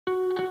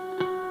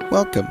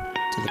Welcome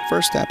to the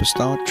First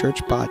Apostolic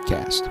Church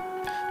Podcast.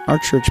 Our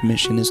church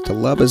mission is to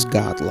love as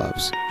God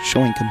loves,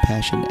 showing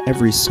compassion to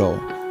every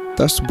soul,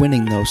 thus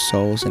winning those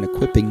souls and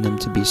equipping them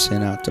to be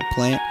sent out to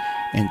plant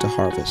and to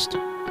harvest.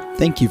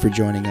 Thank you for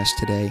joining us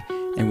today,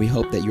 and we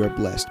hope that you are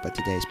blessed by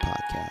today's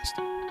podcast.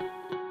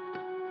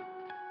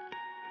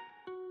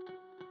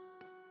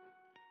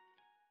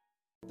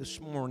 This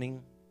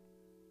morning,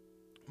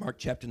 Mark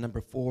chapter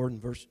number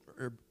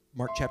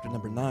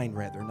 9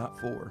 rather, not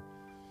 4.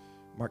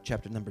 Mark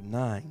chapter number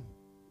 9,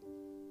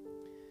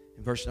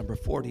 and verse number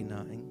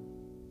 49,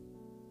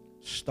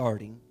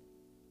 starting.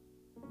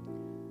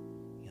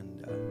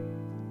 And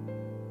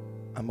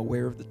I'm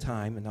aware of the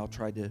time, and I'll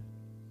try to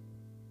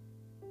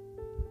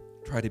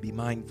be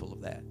mindful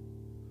of that.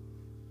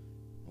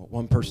 What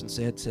one person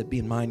said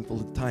being mindful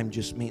of the time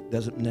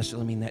doesn't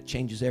necessarily mean that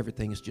changes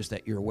everything. It's just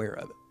that you're aware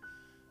of it.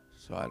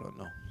 So I don't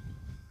know.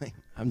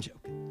 I'm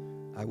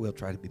joking. I will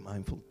try to be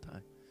mindful of the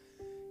time.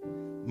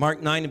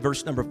 Mark 9 and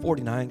verse number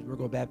 49. We're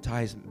going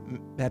to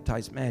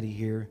baptize Maddie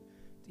here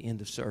at the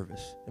end of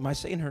service. Am I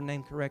saying her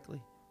name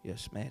correctly?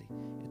 Yes, Maddie,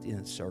 at the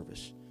end of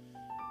service.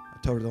 I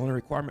told her the only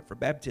requirement for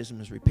baptism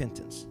is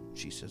repentance.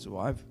 She says,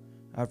 well,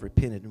 I've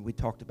repented, and we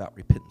talked about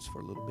repentance for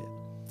a little bit.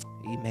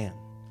 Amen.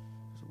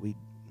 So we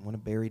want to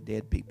bury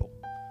dead people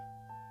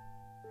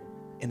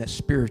in a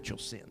spiritual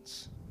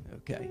sense.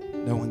 Okay,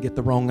 no one get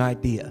the wrong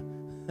idea.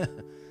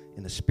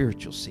 In a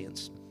spiritual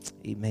sense.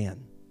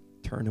 Amen.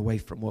 Turn away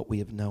from what we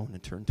have known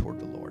and turn toward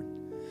the Lord.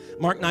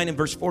 Mark 9 and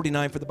verse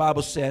 49, for the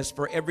Bible says,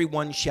 for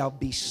everyone shall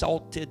be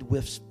salted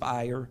with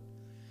fire,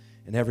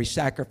 and every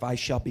sacrifice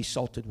shall be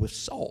salted with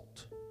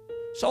salt.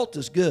 Salt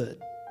is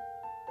good,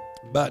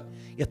 but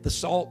if the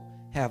salt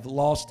have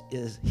lost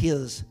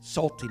his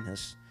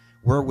saltiness,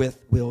 wherewith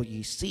will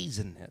ye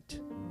season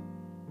it?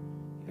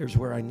 Here's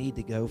where I need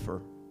to go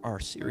for our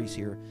series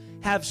here.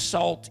 Have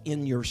salt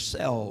in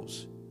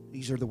yourselves.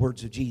 These are the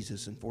words of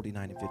Jesus in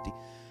 49 and 50.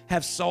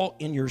 Have salt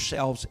in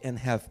yourselves and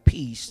have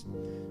peace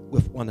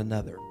with one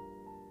another.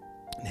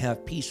 And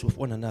have peace with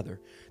one another.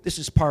 This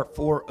is part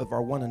 4 of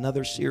our One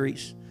Another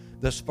series.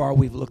 Thus far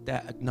we've looked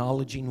at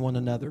acknowledging one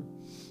another,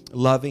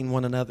 loving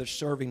one another,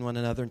 serving one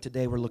another. And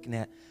today we're looking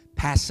at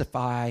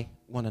pacify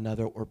one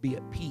another, or be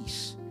at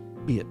peace.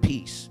 Be at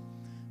peace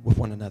with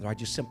one another. I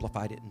just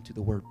simplified it into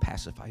the word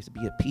pacify.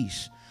 Be at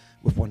peace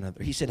with one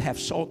another. He said, have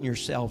salt in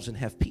yourselves and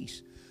have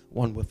peace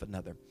one with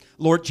another.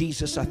 Lord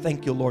Jesus, I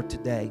thank you, Lord,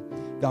 today.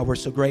 God, we're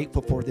so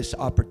grateful for this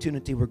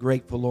opportunity. We're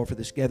grateful, Lord, for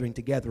this gathering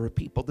together of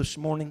people this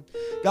morning.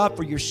 God,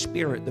 for your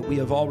spirit that we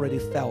have already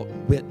felt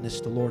and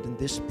witnessed, Lord, in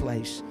this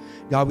place.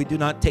 God, we do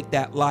not take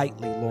that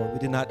lightly, Lord. We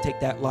do not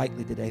take that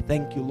lightly today.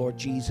 Thank you, Lord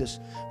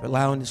Jesus, for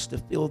allowing us to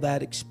feel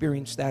that,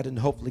 experience that, and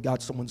hopefully,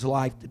 God, someone's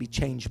life to be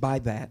changed by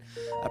that.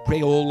 I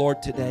pray, oh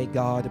Lord, today,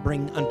 God, to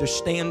bring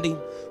understanding,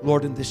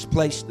 Lord, in this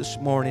place this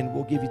morning.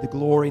 We'll give you the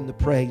glory and the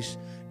praise,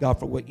 God,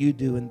 for what you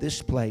do in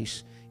this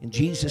place. In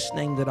Jesus'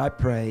 name that I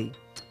pray,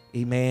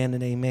 amen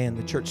and amen.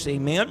 The church say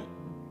amen.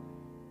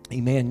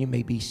 Amen. You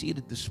may be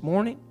seated this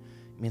morning.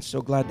 Amen.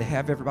 So glad to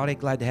have everybody.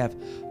 Glad to have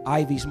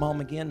Ivy's mom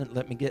again. And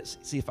let me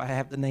see if I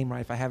have the name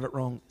right. If I have it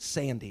wrong,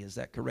 Sandy. Is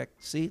that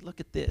correct? See,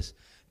 look at this.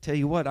 Tell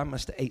you what, I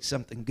must have ate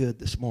something good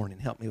this morning.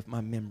 Help me with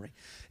my memory.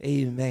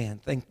 Amen.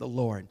 Thank the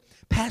Lord.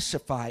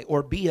 Pacify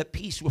or be at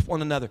peace with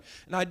one another.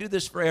 And I do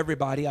this for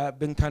everybody. I've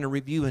been kind of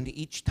reviewing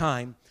each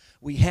time.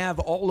 We have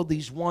all of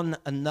these one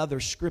another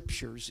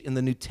scriptures in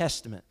the New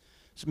Testament.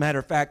 As a matter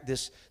of fact,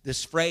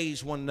 this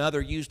phrase, one another,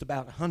 used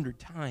about 100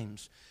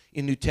 times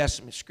in New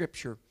Testament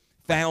scripture,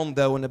 found,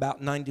 though, in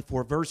about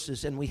 94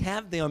 verses. And we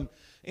have them,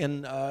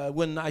 and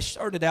when I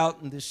started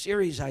out in this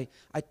series, I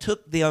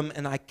took them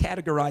and I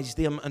categorized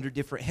them under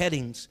different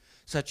headings,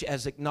 such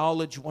as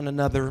acknowledge one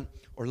another,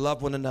 or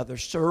love one another,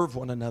 serve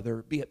one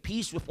another, be at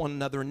peace with one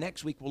another. And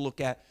next week we'll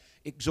look at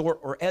exhort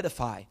or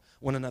edify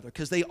one another,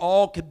 because they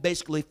all could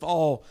basically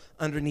fall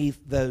underneath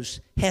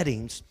those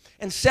headings,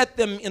 and set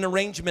them in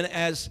arrangement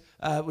as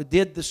we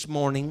did this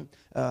morning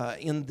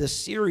in this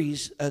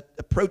series,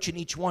 approaching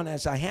each one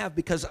as I have,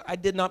 because I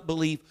did not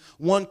believe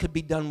one could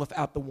be done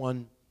without the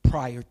one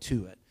prior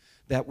to it,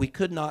 that we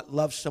could not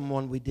love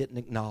someone we didn't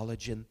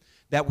acknowledge, and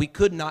that we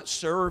could not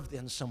serve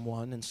then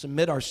someone and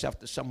submit ourselves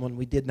to someone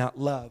we did not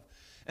love.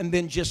 And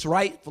then just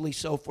rightfully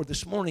so for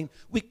this morning,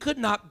 we could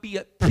not be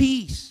at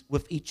peace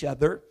with each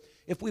other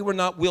if we were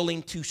not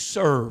willing to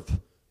serve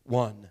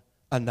one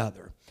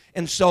another.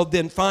 And so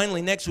then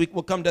finally next week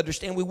we'll come to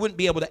understand we wouldn't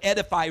be able to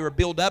edify or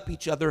build up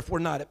each other if we're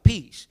not at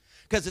peace.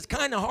 Because it's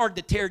kind of hard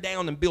to tear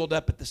down and build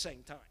up at the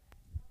same time.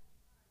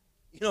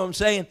 You know what I'm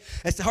saying?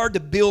 It's hard to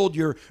build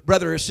your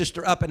brother or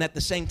sister up and at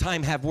the same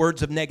time have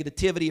words of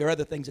negativity or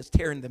other things that's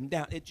tearing them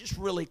down. It just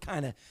really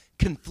kind of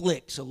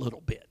conflicts a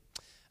little bit.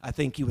 I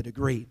think you would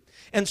agree.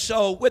 And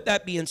so with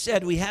that being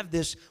said, we have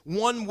this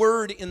one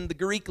word in the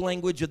Greek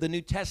language of the New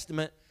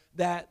Testament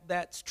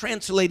that's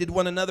translated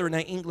one another in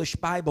our English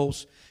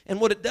Bibles. And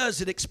what it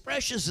does, it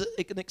expresses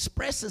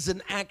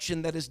an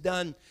action that is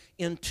done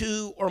in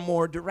two or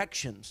more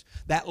directions.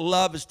 That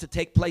love is to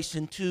take place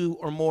in two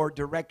or more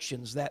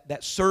directions. That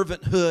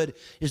servanthood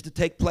is to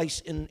take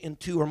place in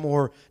two or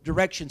more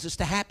directions. It's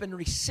to happen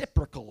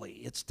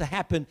reciprocally. It's to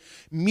happen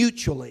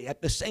mutually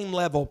at the same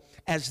level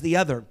as the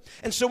other.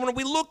 And so when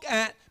we look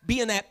at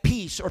being at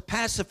peace or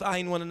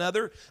pacifying one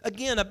another,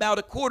 again, about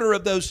a quarter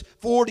of those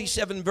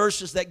 47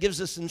 verses that gives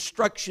us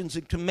instructions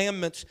and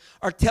commandments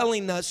are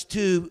telling us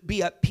to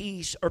be at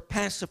peace or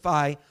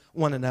pacify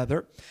one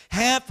another.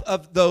 Half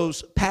of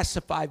those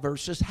pacify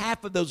verses,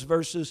 half of those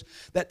verses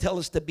that tell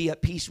us to be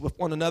at peace with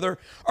one another,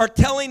 are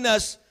telling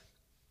us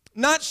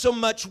not so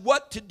much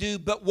what to do,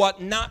 but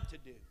what not to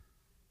do.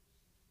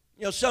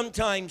 You know,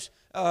 sometimes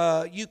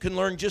you can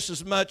learn just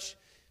as much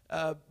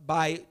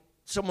by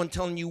someone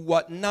telling you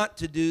what not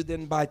to do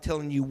than by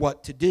telling you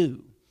what to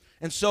do.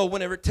 And so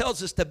whenever it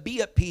tells us to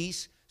be at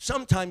peace,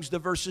 sometimes the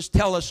verses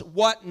tell us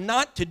what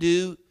not to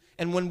do,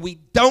 and when we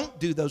don't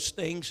do those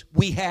things,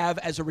 we have,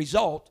 as a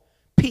result,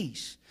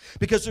 peace.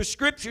 Because there's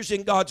scriptures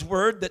in God's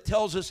Word that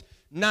tells us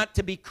not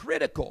to be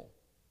critical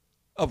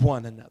of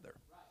one another,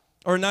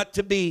 or not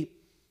to be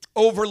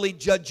overly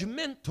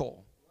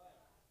judgmental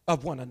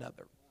of one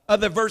another.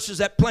 Other verses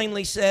that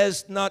plainly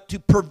says not to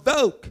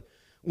provoke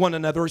one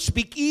another, or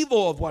speak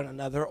evil of one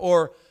another,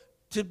 or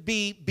to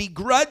be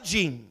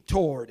begrudging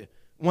toward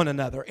one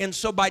another. And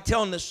so by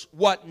telling us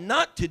what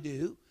not to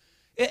do,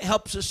 it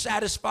helps us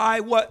satisfy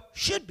what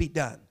should be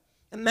done,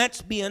 and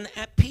that's being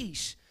at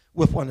peace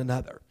with one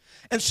another.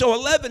 And so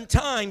 11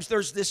 times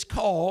there's this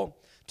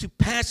call to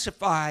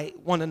pacify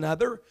one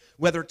another,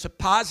 whether it's a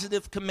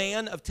positive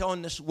command of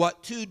telling us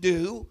what to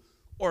do,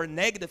 or a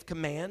negative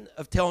command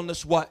of telling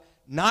us what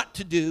not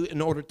to do in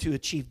order to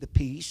achieve the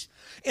peace.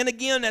 And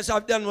again, as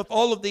I've done with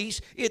all of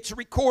these, it's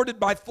recorded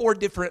by 4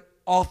 different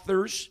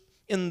authors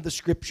in the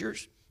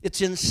scriptures. It's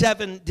in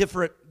 7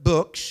 different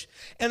books.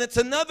 And it's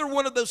another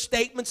one of those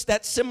statements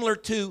that's similar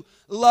to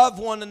love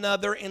one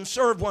another and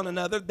serve one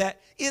another,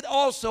 that it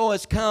also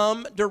has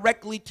come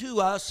directly to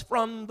us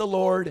from the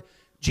Lord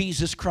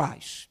Jesus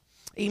Christ.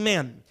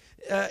 Amen.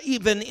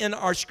 Even in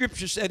our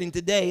scripture setting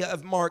today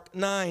of Mark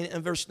 9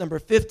 and verse number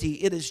 50,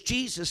 it is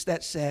Jesus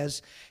that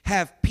says,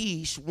 have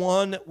peace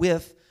one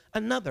with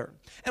another.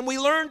 And we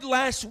learned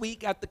last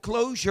week at the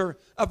closure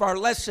of our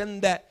lesson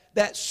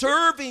that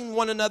serving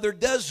one another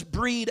does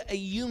breed a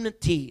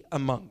unity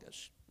among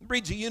us. It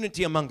breeds a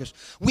unity among us.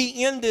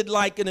 We ended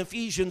like in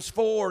Ephesians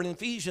 4 and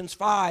Ephesians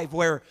 5,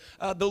 where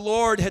the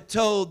Lord had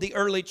told the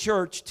early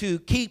church to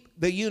keep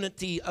the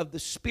unity of the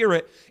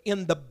Spirit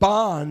in the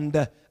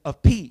bond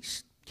of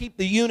peace. Keep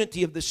the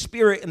unity of the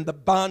Spirit in the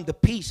bond of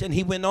peace. And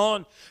he went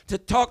on to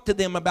talk to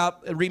them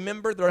about,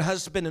 remember, their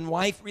husband and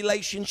wife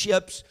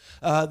relationships,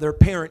 their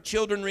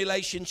parent-children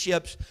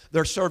relationships,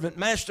 their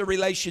servant-master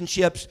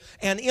relationships.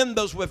 And in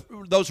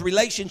those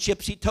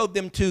relationships, he told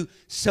them to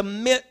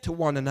submit to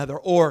one another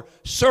or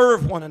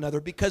serve one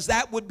another, because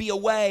that would be a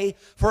way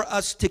for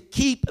us to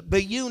keep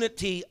the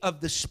unity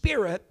of the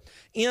Spirit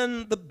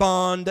in the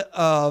bond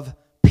of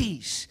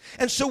peace.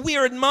 And so we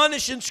are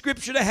admonished in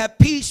Scripture to have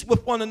peace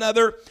with one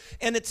another.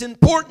 And it's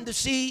important to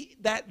see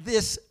that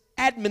this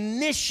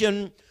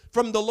admonition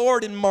from the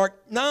Lord in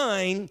Mark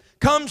 9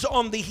 comes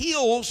on the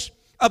heels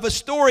of a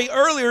story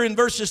earlier in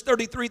verses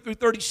 33 through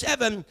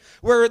 37,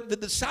 where the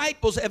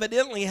disciples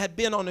evidently had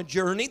been on a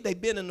journey.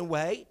 They'd been in a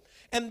way,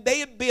 and they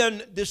had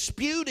been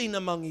disputing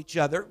among each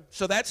other.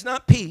 So that's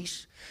not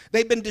peace.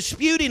 They've been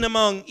disputing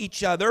among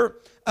each other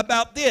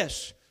about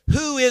this: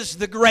 who is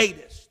the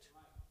greatest?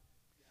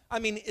 I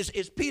mean,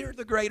 is Peter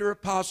the greater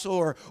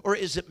apostle, or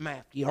is it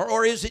Matthew,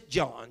 or is it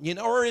John,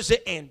 or is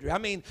it Andrew? I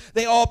mean,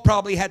 they all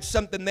probably had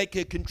something they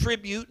could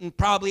contribute and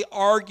probably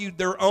argued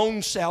their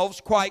own selves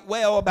quite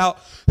well about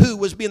who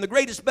was being the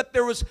greatest. But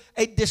there was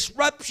a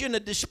disruption, a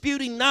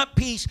disputing, not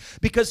peace,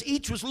 because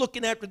each was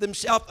looking after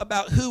themselves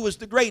about who was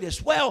the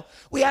greatest. Well,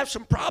 we have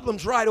some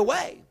problems right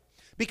away,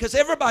 because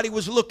everybody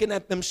was looking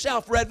at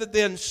themselves rather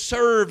than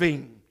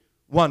serving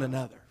one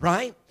another,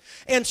 right?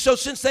 And so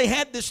since they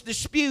had this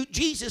dispute,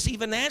 Jesus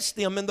even asked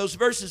them in those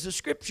verses of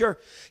Scripture,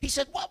 he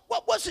said,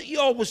 what was it you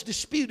all was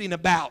disputing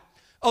about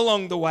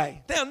along the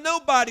way? Now,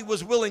 nobody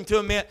was willing to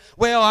admit,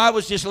 well, I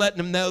was just letting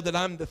them know that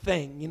I'm the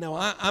thing.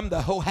 I'm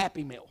the whole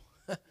Happy Meal.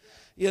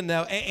 And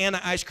an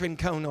ice cream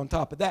cone on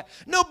top of that.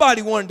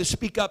 Nobody wanted to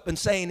speak up and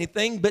say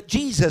anything, but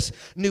Jesus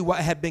knew what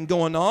had been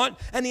going on,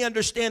 and he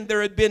understood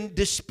there had been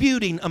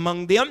disputing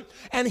among them.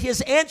 And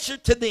his answer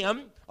to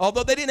them,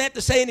 although they didn't have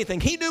to say anything,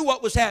 he knew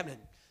what was happening.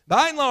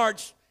 By and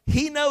large,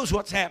 he knows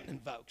what's happening,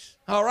 folks.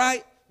 All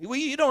right?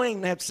 You don't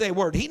even have to say a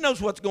word. He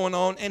knows what's going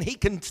on, and he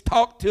can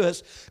talk to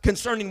us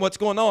concerning what's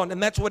going on.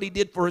 And that's what he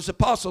did for his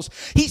apostles.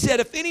 He said,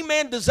 if any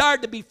man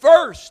desired to be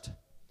first,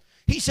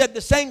 he said,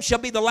 the same shall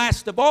be the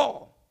last of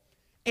all.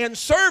 And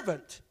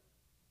servant.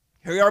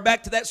 Here we are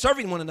back to that,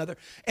 serving one another.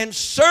 And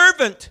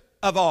servant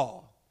of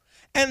all.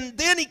 And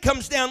then he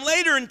comes down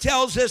later and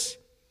tells us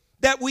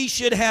that we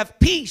should have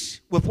peace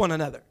with one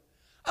another.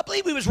 I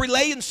believe he was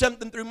relaying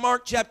something through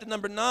Mark chapter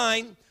number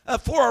 9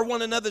 for our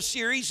One Another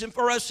series and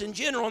for us in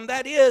general, and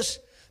that is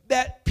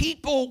that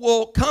people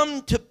will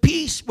come to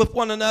peace with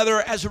one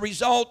another as a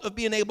result of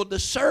being able to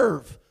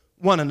serve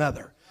one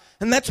another.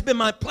 And that's been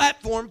my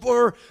platform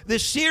for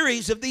this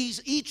series of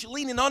these, each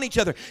leaning on each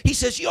other. He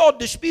says, you all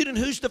disputing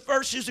who's the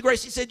first, who's the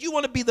greatest. He said, you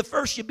want to be the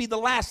first, you be the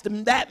last.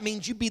 And that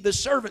means you be the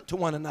servant to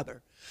one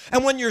another.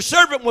 And when you're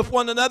servant with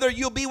one another,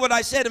 you'll be what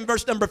I said in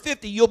verse number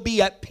 50. You'll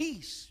be at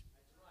peace.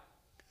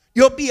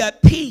 You'll be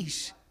at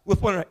peace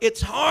with one another.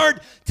 It's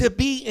hard to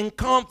be in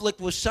conflict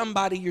with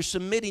somebody you're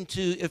submitting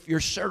to if you're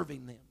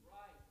serving them.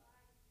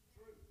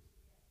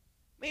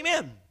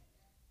 Amen.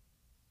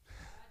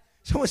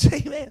 Someone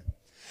say amen.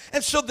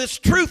 And so this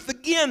truth,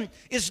 again,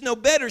 is no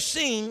better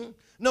seen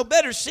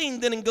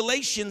than in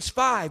Galatians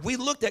 5. We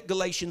looked at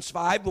Galatians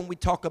 5 when we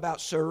talk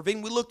about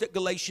serving. We looked at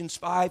Galatians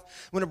 5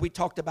 whenever we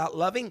talked about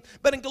loving.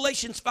 But in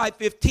Galatians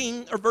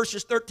 5:15, or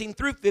verses 13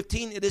 through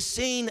 15, it is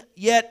seen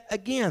yet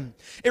again.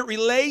 It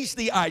relays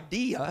the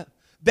idea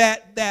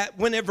that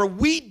whenever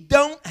we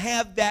don't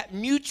have that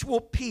mutual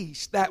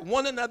peace, that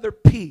one another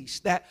peace,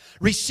 that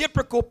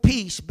reciprocal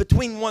peace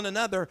between one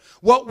another,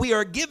 what we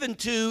are given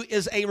to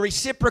is a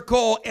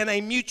reciprocal and a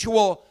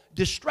mutual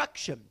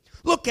destruction.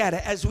 Look at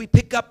it as we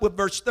pick up with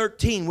verse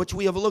 13, which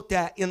we have looked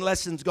at in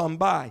lessons gone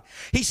by.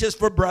 He says,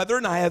 for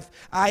brethren,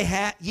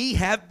 ye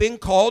have been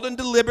called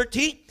unto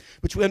liberty,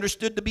 which we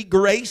understood to be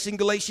grace in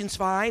Galatians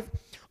 5.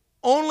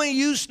 Only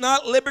use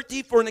not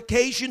liberty for an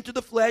occasion to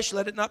the flesh.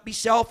 Let it not be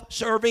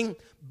self-serving,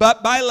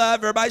 but by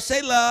love. Everybody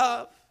say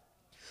love.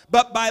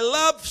 But by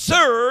love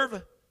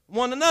serve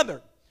one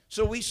another.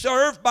 So we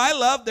serve by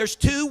love. There's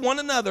two one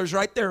another's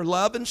right there,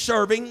 love and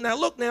serving. Now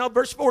look now,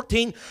 verse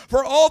 14.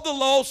 For all the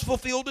laws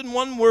fulfilled in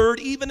one word,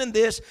 even in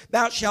this,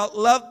 thou shalt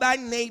love thy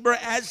neighbor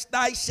as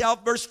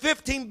thyself. Verse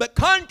 15, but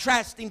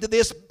contrasting to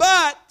this,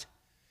 but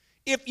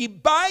if ye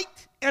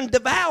bite and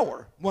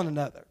devour one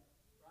another,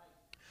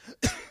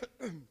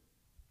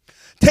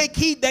 take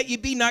heed that ye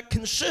be not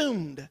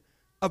consumed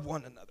of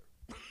one another.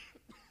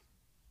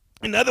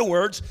 In other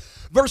words,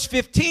 verse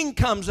 15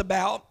 comes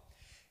about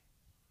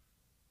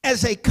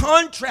as a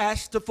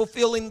contrast to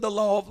fulfilling the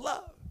law of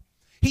love.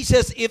 He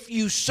says, if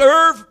you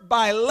serve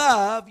by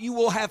love, you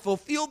will have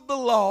fulfilled the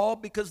law,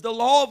 because the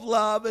law of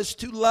love is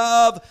to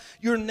love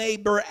your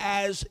neighbor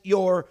as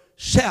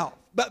yourself.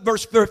 But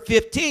verse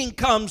 15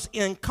 comes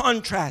in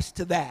contrast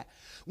to that.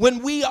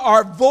 When we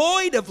are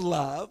void of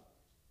love,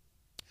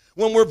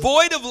 when we're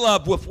void of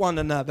love with one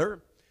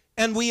another,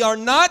 and we are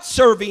not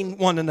serving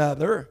one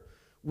another,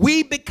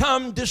 we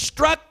become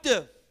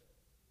destructive.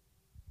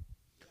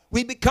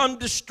 We become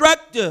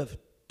destructive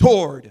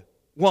toward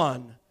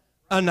one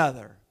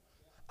another.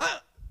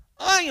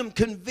 I am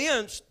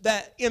convinced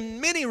that in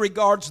many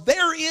regards,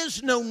 there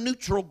is no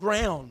neutral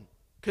ground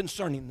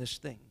concerning this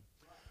thing.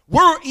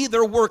 We're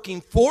either working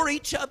for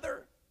each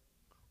other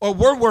or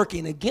we're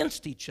working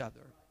against each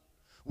other.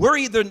 We're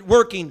either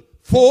working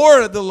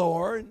for the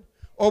Lord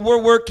or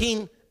we're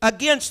working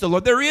against the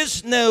Lord. There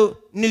is no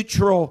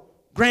neutral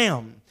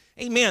ground.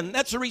 Amen.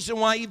 That's the reason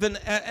why even,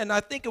 and I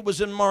think it was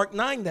in Mark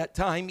 9 that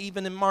time,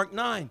 even in Mark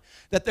 9,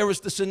 that there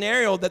was the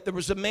scenario that there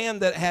was a man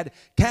that had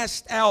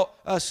cast out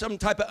some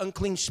type of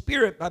unclean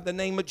spirit by the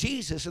name of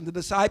Jesus. And the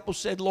disciples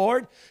said,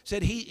 Lord,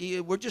 said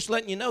we're just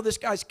letting you know this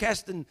guy's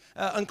casting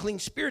unclean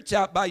spirits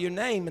out by your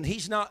name, and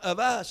he's not of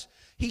us.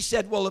 He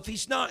said, well, if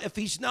he's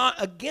not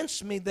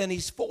against me, then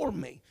he's for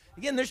me.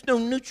 Again, there's no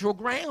neutral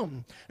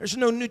ground. There's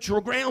no neutral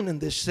ground in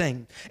this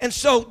thing. And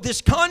so this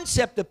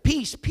concept of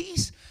peace,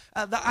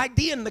 the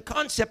idea and the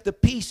concept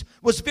of peace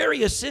was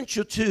very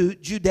essential to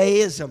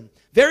Judaism.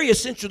 Very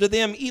essential to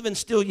them even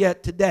still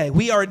yet today.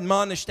 We are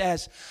admonished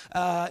as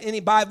any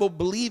Bible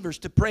believers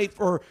to pray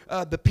for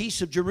the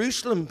peace of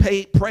Jerusalem,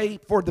 pray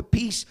for the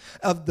peace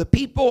of the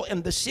people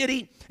and the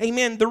city.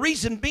 Amen. The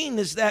reason being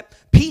is that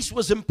peace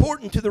was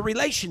important to the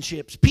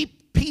relationships.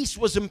 Peace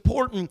was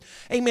important,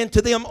 amen,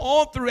 to them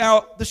all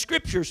throughout the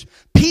scriptures.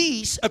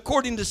 Peace,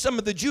 according to some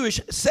of the Jewish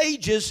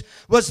sages,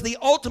 was the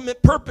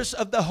ultimate purpose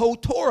of the whole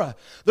Torah.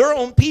 Their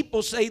own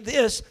people say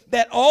this,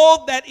 that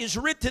all that is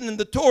written in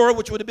the Torah,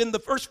 which would have been the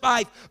first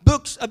 5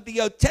 books of the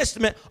Old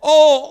Testament,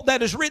 all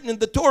that is written in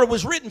the Torah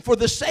was written for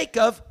the sake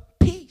of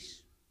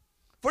peace.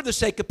 For the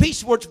sake of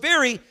peace, for it's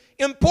very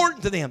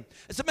important to them.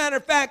 As a matter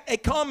of fact, a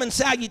common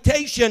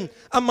salutation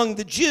among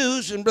the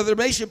Jews, and Brother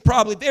Mason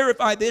probably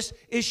verify this,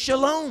 is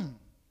shalom.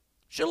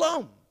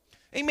 Shalom.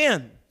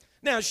 Amen.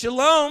 Now,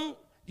 shalom,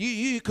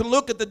 you can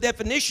look at the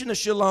definition of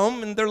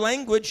shalom in their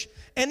language,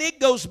 and it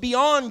goes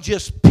beyond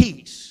just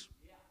peace.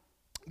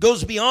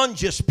 Goes beyond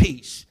just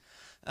peace.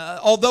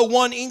 Although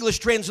one English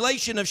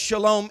translation of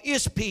shalom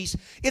is peace,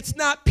 it's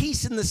not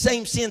peace in the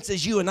same sense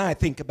as you and I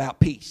think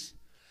about peace.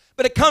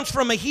 But it comes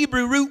from a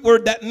Hebrew root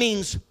word that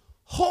means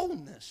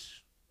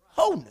wholeness.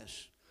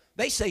 Wholeness.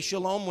 They say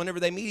shalom whenever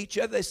they meet each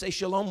other. They say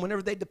shalom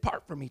whenever they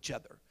depart from each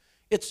other.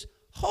 It's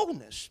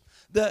wholeness.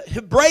 The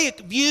Hebraic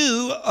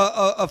view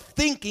of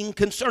thinking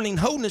concerning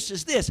wholeness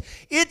is this.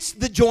 It's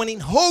the joining.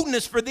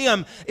 Wholeness for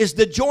them is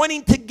the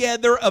joining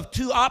together of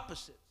two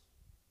opposites.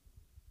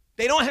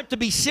 They don't have to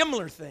be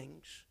similar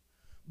things,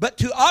 but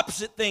two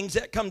opposite things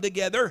that come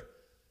together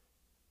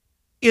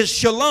is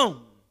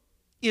shalom,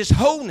 is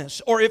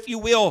wholeness, or if you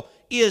will,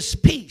 is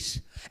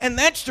peace. And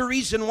that's the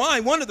reason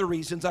why, one of the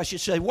reasons I should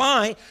say,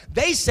 why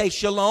they say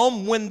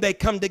shalom when they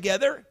come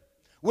together,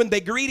 when they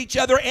greet each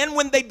other, and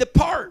when they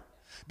depart.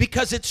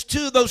 Because it's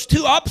those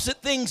two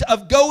opposite things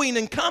of going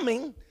and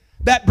coming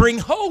that bring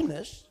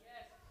wholeness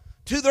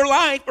to their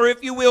life, or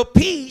if you will,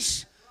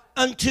 peace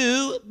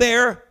unto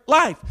their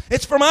life.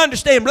 It's from my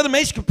understanding, Brother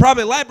Mason could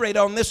probably elaborate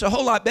on this a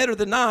whole lot better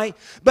than I,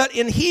 but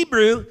in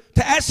Hebrew,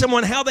 to ask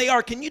someone how they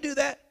are, can you do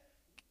that?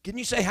 Can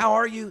you say, how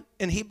are you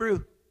in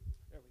Hebrew?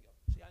 There we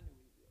go. See, I knew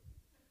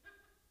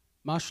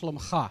Ma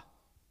shlomcha.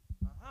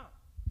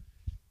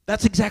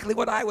 That's exactly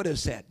what I would have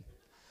said.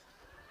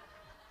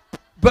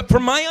 But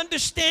from my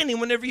understanding,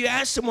 whenever you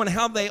ask someone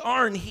how they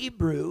are in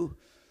Hebrew,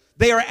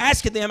 they are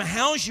asking them,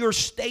 how's your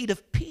state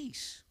of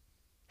peace?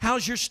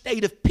 How's your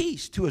state of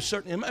peace to a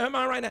certain, am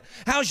I right now?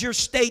 How's your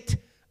state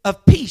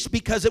of peace?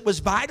 Because it was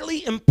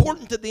vitally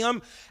important to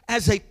them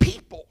as a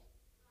people,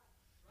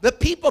 the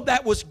people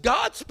that was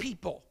God's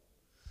people,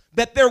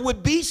 that there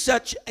would be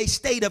such a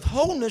state of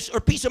wholeness or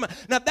peace of mind.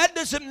 Now that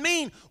doesn't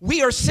mean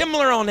we are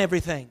similar on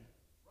everything,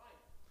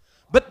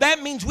 but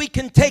that means we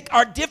can take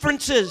our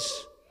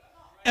differences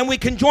and we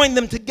can join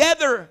them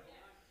together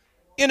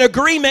in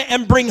agreement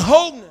and bring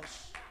wholeness.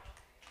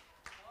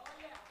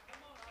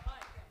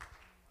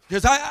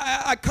 Because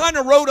I kind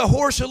of rode a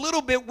horse a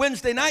little bit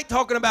Wednesday night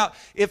talking about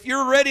if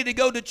you're ready to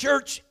go to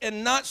church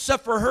and not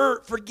suffer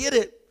hurt, forget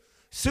it.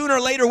 Sooner or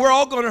later, we're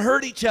all going to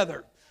hurt each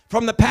other.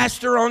 From the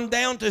pastor on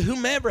down to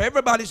whomever,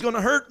 everybody's going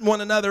to hurt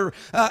one another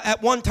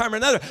at one time or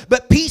another.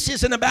 But peace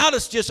isn't about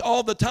us just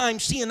all the time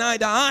seeing eye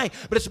to eye,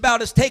 but it's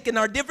about us taking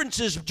our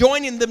differences,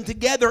 joining them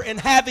together,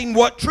 and having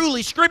what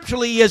truly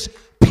scripturally is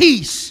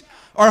peace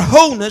or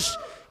wholeness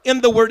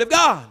in the Word of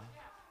God.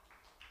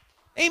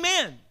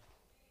 Amen.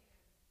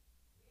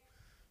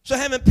 So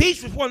having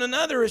peace with one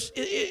another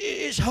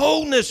is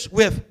wholeness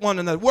with one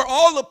another. We're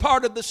all a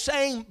part of the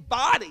same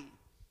body.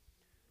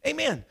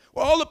 Amen.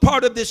 We're all a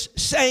part of this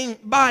same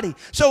body.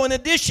 So in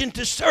addition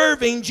to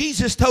serving,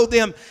 Jesus told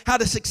them how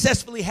to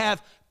successfully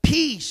have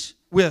peace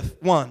with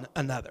one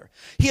another.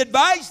 He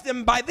advised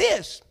them by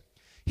this.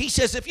 He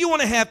says, if you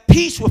want to have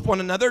peace with one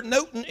another,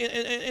 note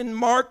in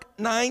Mark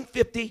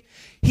 9:50,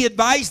 he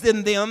advised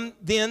them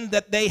then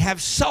that they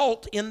have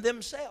salt in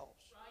themselves.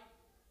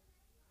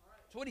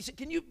 So what he said,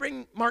 can you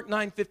bring Mark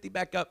 9:50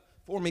 back up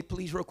for me,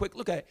 please, real quick?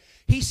 Look at it.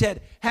 He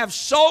said, have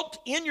salt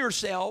in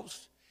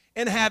yourselves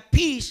and have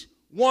peace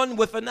one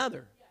with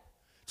another.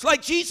 It's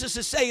like Jesus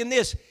is saying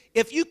this,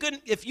 if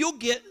you'll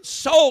get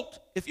salt,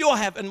 if you'll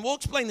have, and we'll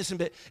explain this in a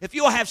bit, if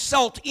you'll have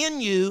salt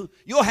in you,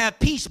 you'll have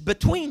peace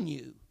between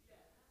you.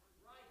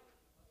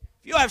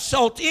 If you have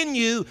salt in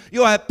you,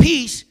 you'll have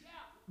peace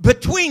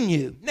between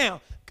you.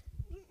 Now,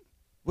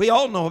 we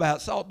all know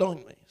about salt,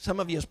 don't we? Some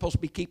of you are supposed to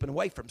be keeping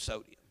away from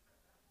sodium.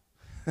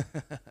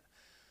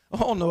 I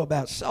all know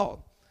about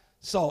salt.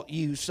 Salt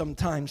used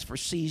sometimes for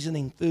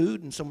seasoning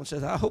food, and someone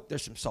says, I hope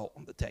there's some salt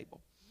on the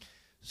table.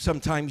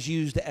 Sometimes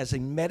used as a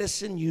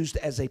medicine, used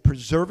as a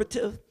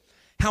preservative.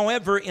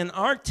 However, in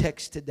our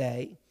text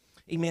today,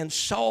 amen,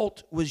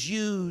 salt was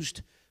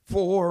used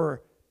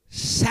for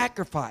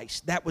sacrifice.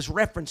 That was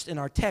referenced in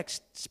our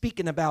text,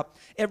 speaking about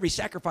every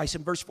sacrifice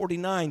in verse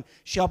 49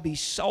 shall be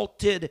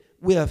salted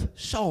with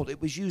salt. It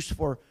was used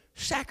for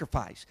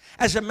sacrifice.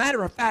 As a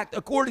matter of fact,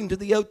 according to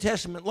the Old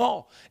Testament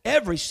law,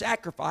 every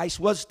sacrifice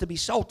was to be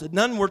salted.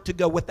 None were to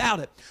go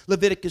without it.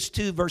 Leviticus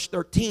 2 verse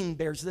 13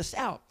 bears this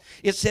out.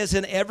 It says,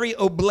 in every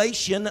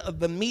oblation of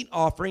the meat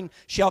offering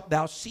shalt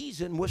thou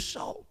season with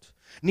salt.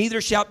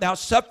 Neither shalt thou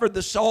suffer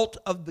the salt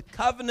of the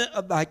covenant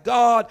of thy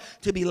God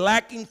to be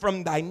lacking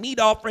from thy meat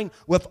offering.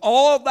 With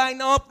all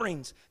thine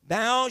offerings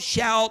thou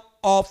shalt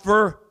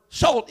offer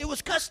salt. It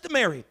was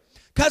customary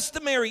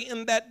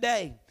in that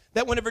day,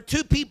 that whenever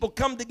two people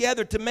come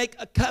together to make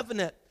a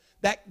covenant,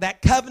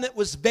 that covenant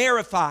was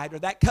verified, or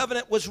that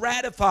covenant was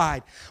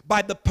ratified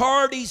by the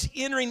parties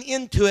entering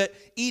into it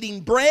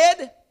eating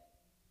bread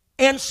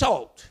and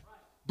salt.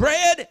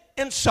 Bread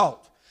and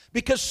salt.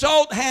 Because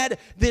salt had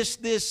this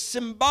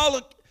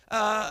symbolic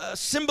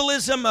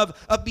symbolism of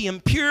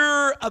being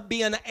pure, of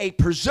being a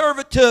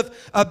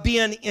preservative, of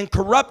being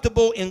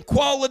incorruptible in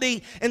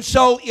quality. And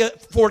so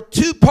for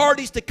two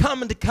parties to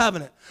come into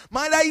covenant,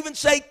 might I even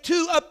say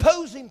two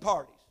opposing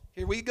parties.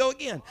 Here we go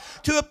again.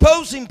 Two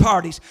opposing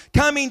parties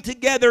coming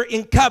together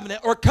in covenant,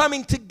 or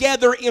coming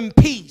together in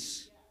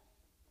peace.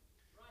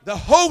 The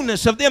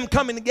wholeness of them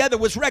coming together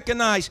was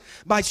recognized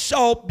by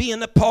salt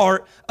being a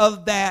part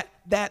of that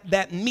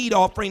meat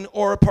offering,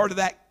 or a part of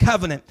that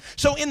covenant.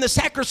 So in the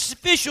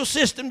sacrificial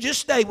system, just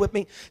stay with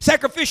me,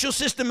 sacrificial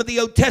system of the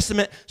Old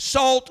Testament,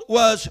 salt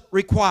was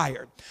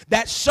required.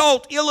 That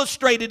salt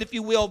illustrated, if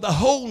you will, the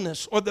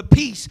wholeness or the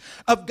peace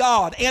of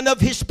God and of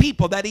his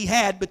people that he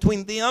had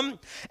between them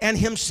and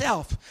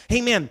himself.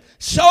 Amen.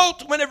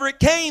 Salt, whenever it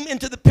came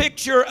into the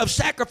picture of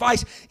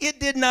sacrifice, it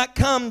did not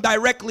come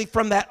directly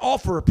from that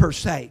offerer per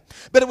se,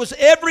 but it was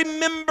every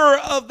member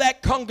of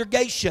that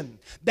congregation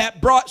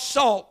that brought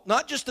salt,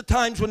 not just the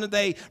times when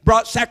they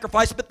brought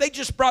sacrifice, but they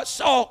just brought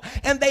salt,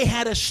 and they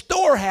had a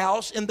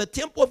storehouse in the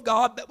temple of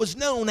God that was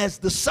known as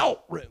the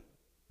salt room.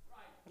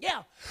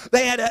 Yeah,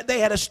 they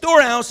had a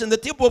storehouse in the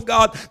temple of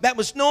God that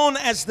was known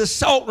as the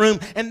salt room,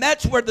 and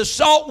that's where the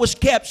salt was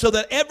kept so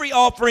that every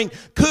offering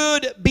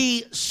could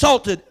be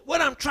salted. What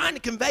I'm trying to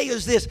convey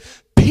is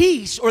this: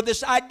 peace, or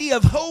this idea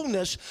of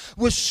wholeness,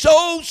 was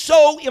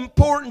so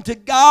important to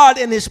God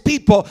and his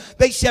people.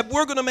 They said,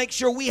 we're going to make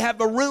sure we have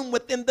a room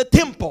within the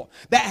temple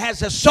that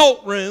has a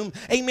salt room,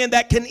 amen,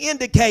 that can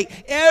indicate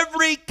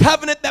every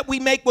covenant that we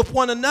make with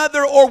one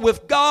another or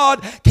with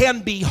God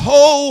can be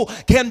whole,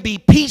 can be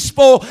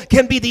peaceful,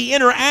 can be the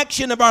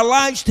interaction of our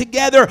lives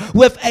together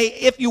with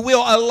if you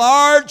will, a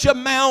large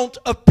amount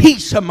of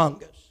peace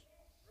among us.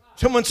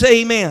 Someone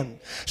say amen.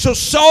 So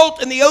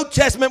salt in the Old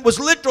Testament was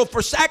literal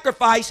for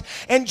sacrifice,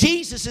 and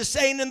Jesus is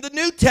saying in the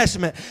New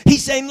Testament,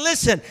 he's saying,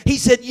 listen, he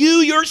said, you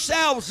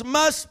yourselves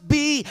must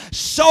be,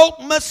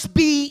 salt must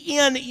be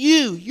in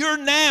you. You're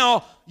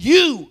now,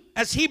 you,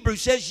 as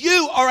Hebrews says,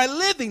 you are a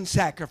living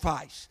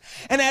sacrifice.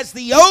 And as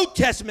the Old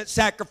Testament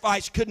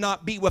sacrifice could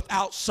not be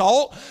without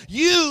salt,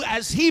 you,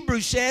 as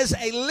Hebrews says,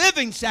 a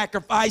living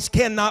sacrifice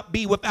cannot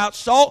be without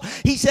salt.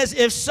 He says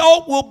if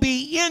salt will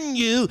be in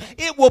you,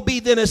 it will be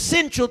then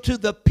essential to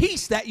the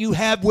peace that you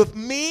have with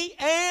me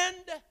and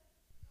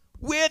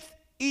with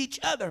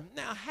each other.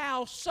 Now,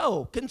 how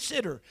so?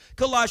 Consider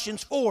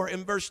Colossians 4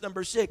 in verse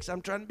number 6.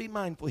 I'm trying to be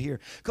mindful here.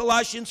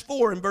 Colossians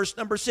 4 in verse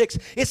number 6.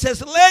 It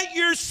says, let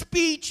your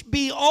speech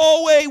be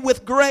always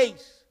with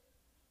grace,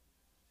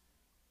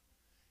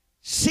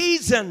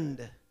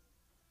 seasoned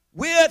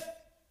with,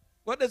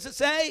 what does it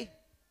say?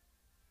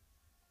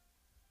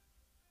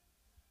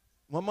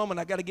 One moment,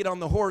 I got to get on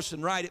the horse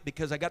and ride it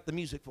because I got the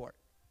music for it.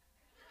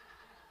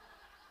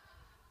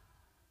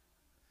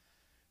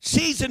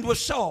 Seasoned with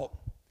salt,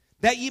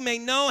 that ye may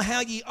know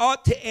how ye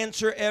ought to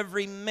answer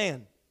every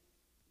man.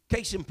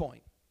 Case in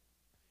point,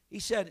 he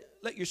said,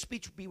 let your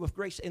speech be with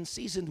grace and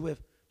seasoned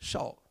with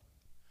salt.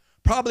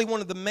 Probably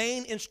one of the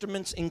main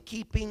instruments in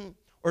keeping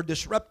or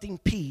disrupting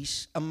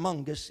peace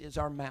among us is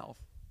our mouth.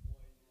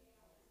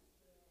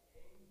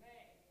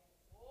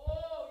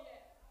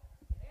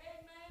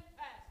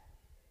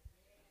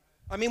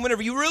 I mean,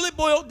 whenever you really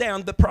boil it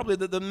down, probably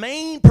the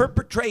main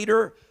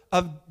perpetrator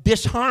of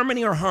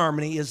disharmony or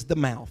harmony is the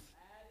mouth.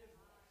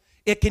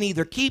 It can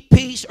either keep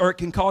peace or it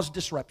can cause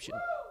disruption.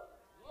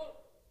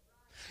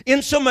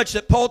 In so much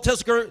that Paul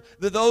tells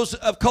those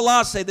of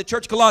Colossae, the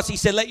church of Colossae, he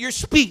said, let your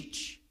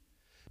speech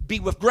be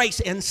with grace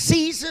and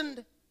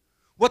seasoned.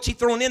 What's he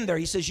throwing in there?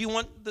 He says, you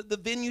want the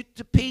venue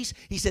to peace?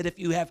 He said, if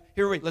you have,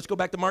 here, wait, let's go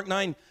back to Mark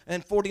 9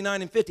 and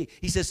 49 and 50.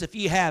 He says, if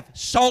you have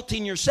salt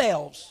in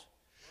yourselves,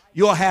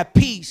 you'll have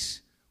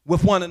peace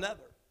with one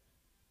another.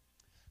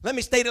 Let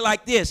me state it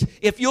like this.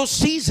 If you'll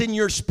season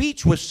your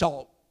speech with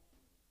salt,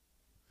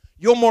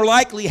 you'll more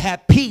likely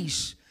have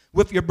peace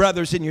with your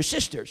brothers and your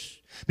sisters.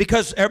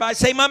 Because everybody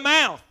say my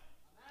mouth.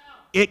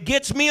 It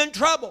gets me in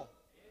trouble.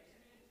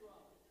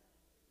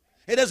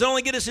 It doesn't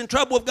only get us in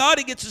trouble with God,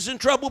 it gets us in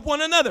trouble with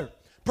one another.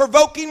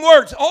 Provoking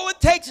words. All it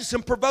takes is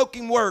some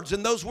provoking words,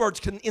 and those words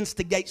can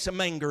instigate some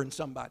anger in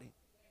somebody.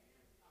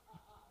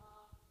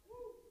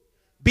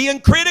 Being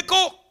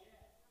critical.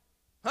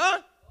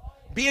 Huh?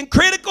 Being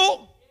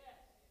critical.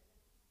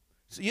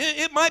 So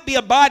it might be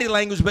a body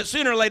language, but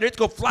sooner or later it's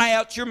going to fly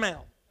out your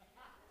mouth.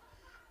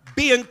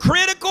 Being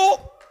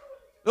critical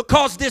will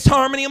cause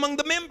disharmony among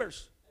the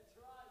members.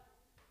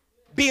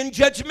 Being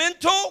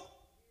judgmental,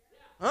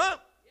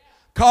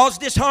 cause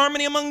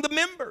disharmony among the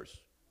members.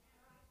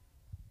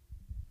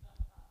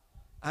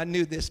 I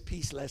knew this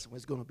peace lesson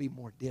was going to be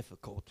more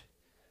difficult.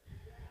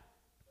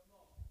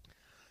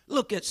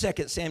 Look at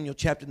 2 Samuel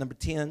chapter number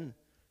 10.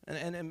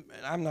 And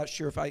I'm not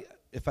sure if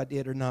I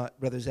did or not,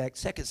 Brother Zach.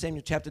 2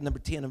 Samuel chapter number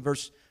 10 and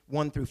verse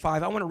 1 through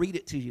 5. I want to read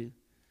it to you.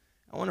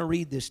 I want to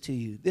read this to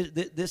you.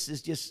 This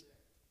is just,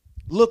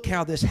 look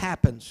how this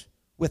happens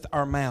with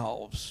our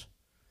mouths.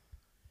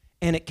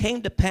 And it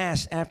came to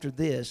pass after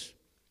this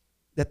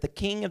that the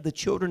king of the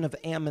children of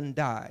Ammon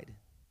died,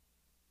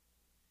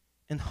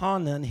 and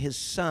Hanun his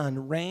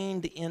son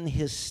reigned in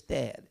his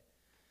stead.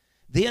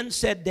 Then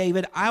said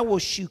David, I will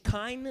shew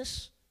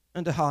kindness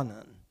unto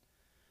Hanun,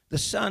 the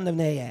son of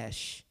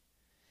Nahash,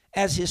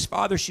 as his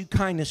father shewed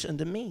kindness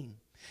unto me.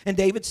 And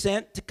David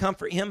sent to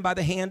comfort him by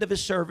the hand of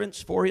his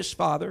servants for his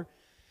father.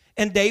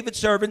 And David's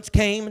servants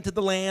came into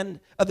the land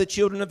of the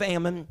children of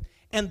Ammon.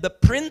 And the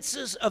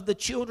princes of the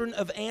children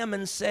of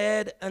Ammon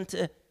said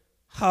unto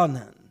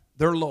Hanun,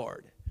 their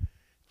lord,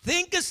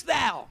 thinkest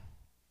thou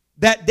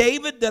that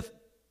David doth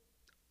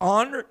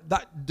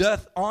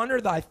doth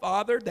honor thy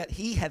father that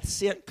he hath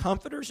sent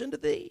comforters unto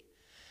thee?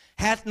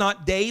 Hath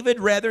not David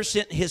rather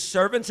sent his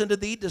servants unto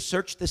thee to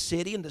search the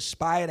city and to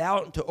spy it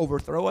out and to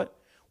overthrow it?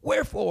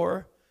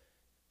 Wherefore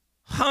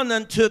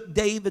Hanun took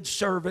David's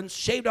servants,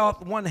 shaved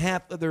off one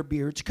half of their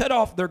beards, cut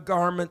off their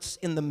garments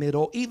in the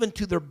middle, even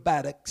to their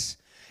buttocks,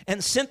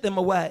 and sent them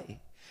away.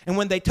 And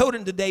when they told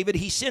him to David,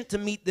 he sent to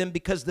meet them,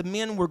 because the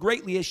men were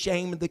greatly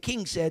ashamed. And the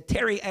king said,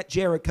 tarry at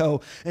Jericho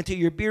until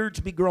your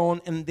beards be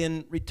grown, and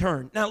then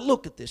return. Now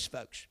look at this,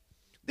 folks.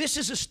 This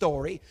is a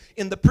story.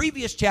 In the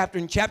previous chapter,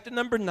 in chapter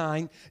number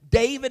 9,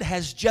 David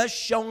has just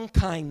shown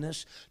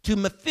kindness to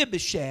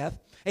Mephibosheth,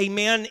 a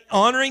man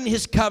honoring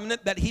his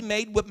covenant that he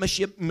made with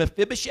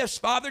Mephibosheth's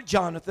father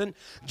Jonathan.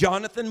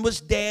 Jonathan was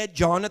dead.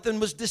 Jonathan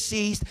was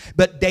deceased.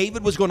 But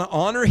David was going to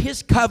honor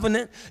his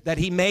covenant that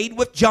he made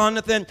with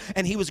Jonathan,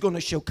 and he was going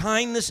to show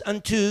kindness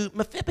unto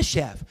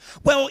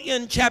Mephibosheth. Well,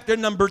 in chapter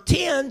number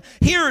 10,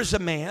 here is a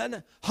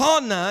man,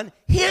 Hanun.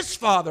 His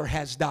father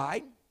has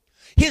died.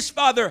 His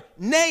father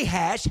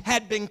Nahash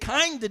had been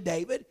kind to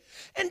David.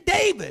 And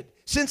David,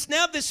 since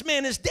now this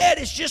man is dead,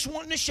 is just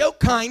wanting to show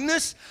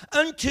kindness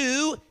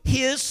unto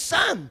his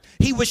son.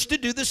 He wished to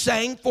do the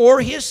same for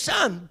his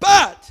son.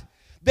 But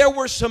there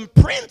were some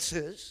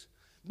princes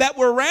that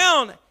were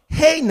around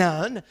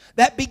Hanun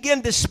that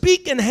began to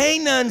speak in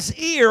Hanun's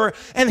ear.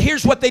 And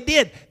here's what they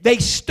did. They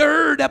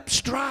stirred up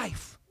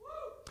strife.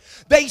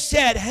 They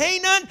said,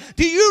 Hanun,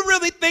 do you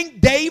really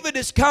think David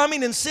is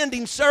coming and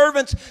sending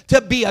servants to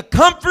be a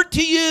comfort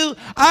to you?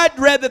 I'd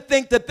rather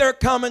think that they're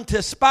coming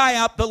to spy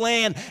out the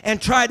land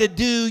and try to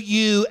do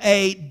you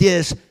a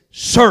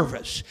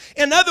disservice.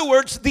 In other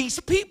words, these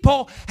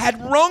people had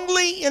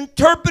wrongly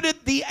interpreted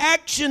the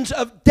actions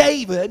of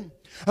David,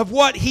 of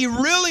what he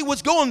really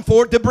was going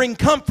for to bring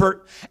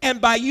comfort. And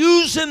by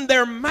using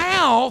their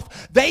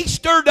mouth, they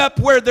stirred up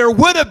where there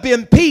would have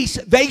been peace.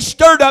 They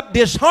stirred up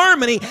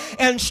disharmony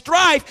and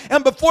strife.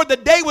 And before the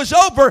day was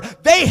over,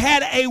 they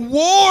had a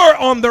war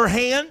on their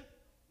hand.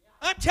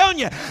 I'm telling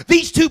you,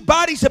 these two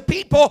bodies of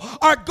people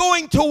are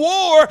going to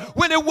war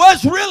when it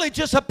was really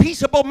just a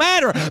peaceable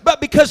matter. But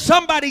because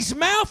somebody's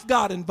mouth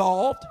got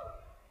involved,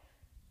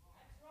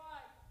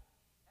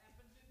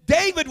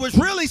 David was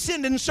really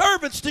sending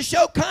servants to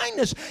show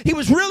kindness. He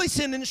was really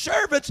sending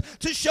servants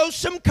to show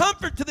some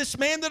comfort to this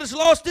man that has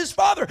lost his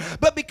father.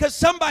 But because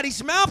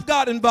somebody's mouth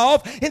got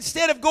involved,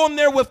 instead of going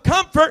there with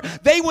comfort,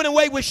 they went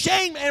away with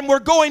shame and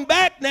were going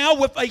back now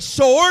with a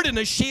sword and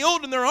a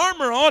shield and their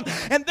armor on,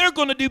 and they're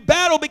going to do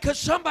battle because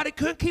somebody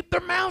couldn't keep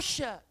their mouth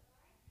shut.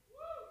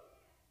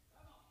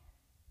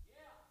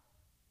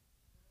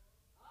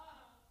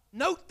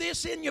 Note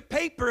this in your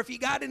paper if you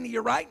got any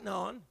you're writing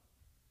on.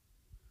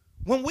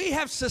 When we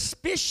have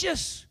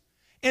suspicious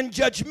and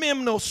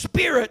judgmental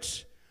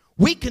spirits,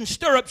 we can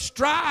stir up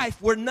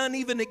strife where none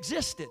even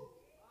existed.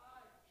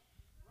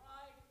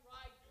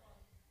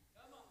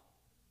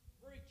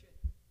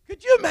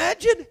 Could you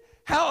imagine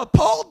how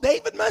appalled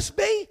David must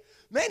be?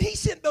 Man, he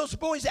sent those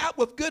boys out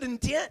with good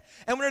intent,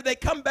 and when they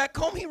come back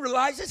home, he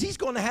realizes he's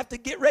going to have to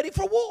get ready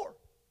for war.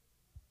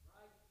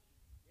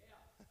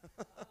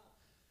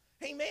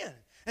 Amen.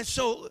 And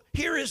so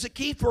here is the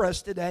key for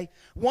us today.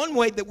 One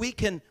way that we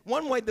can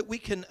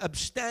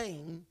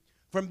abstain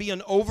from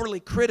being overly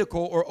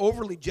critical or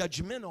overly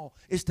judgmental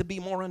is to be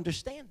more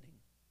understanding.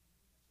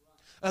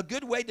 A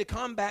good way to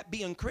combat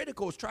being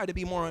critical is try to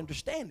be more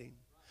understanding.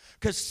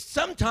 Because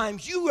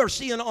sometimes you are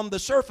seeing on the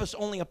surface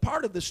only a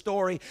part of the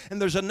story,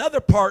 and there's another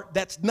part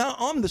that's not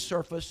on the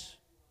surface.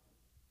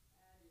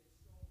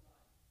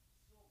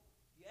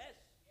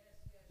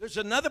 There's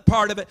another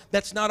part of it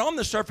that's not on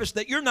the surface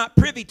that you're not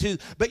privy to,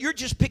 but you're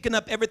just picking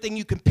up everything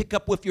you can pick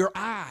up with your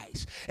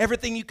eyes,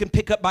 everything you can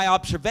pick up by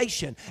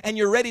observation, and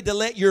you're ready to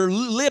let your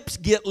lips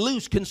get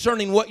loose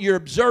concerning what you're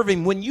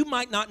observing when you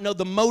might not know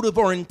the motive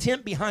or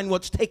intent behind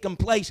what's taking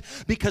place,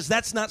 because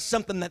that's not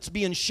something that's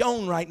being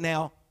shown right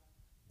now.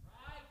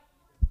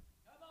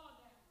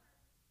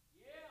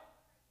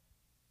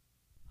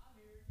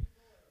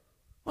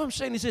 What I'm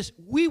saying is this: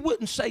 we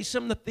wouldn't say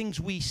some of the things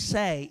we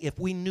say if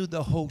we knew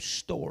the whole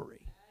story.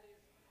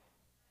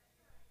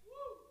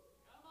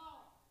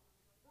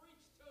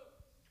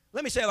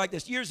 Let me say it like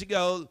this. Years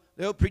ago,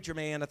 the old preacher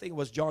man, I think it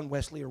was John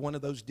Wesley or one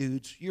of those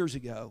dudes, years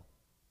ago,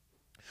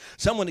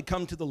 someone had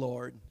come to the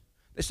Lord.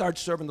 They started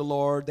serving the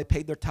Lord. They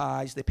paid their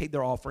tithes. They paid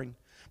their offering.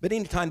 But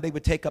anytime they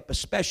would take up a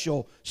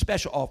special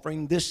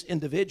offering, this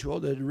individual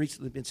that had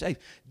recently been saved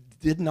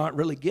did not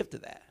really give to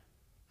that.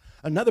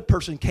 Another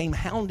person came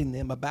hounding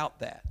them about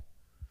that.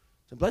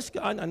 So, bless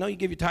God, I know you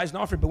give your tithes and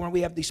offering, but when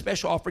we have these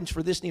special offerings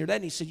for this and that,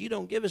 and he said, you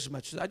don't give as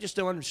much. I just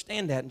don't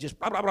understand that. And just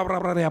blah, blah, blah, blah,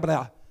 blah, blah,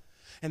 blah.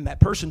 And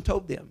that person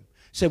told them,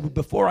 said, well,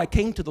 before I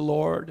came to the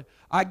Lord,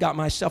 I got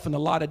myself in a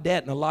lot of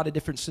debt in a lot of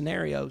different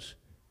scenarios.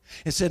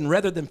 And said, and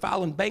rather than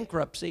filing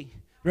bankruptcy,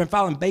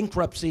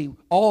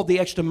 all the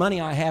extra money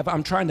I have,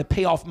 I'm trying to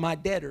pay off my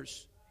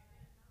debtors.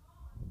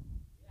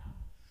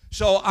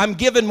 So I'm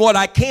giving what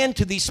I can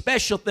to these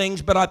special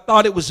things, but I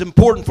thought it was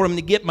important for them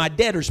to get my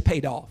debtors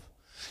paid off.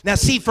 Now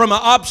see, from an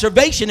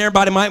observation,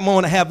 everybody might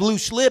want to have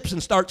loose lips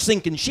and start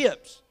sinking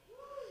ships.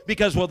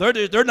 Because, well,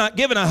 they're not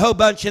giving a whole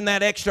bunch in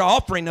that extra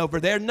offering over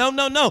there.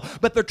 No.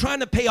 But they're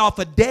trying to pay off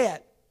a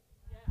debt.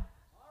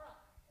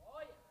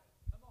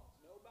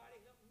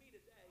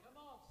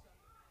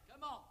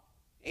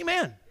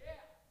 Amen.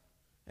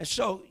 And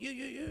so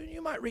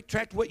you might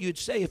retract what you'd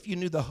say if you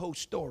knew the whole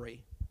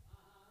story.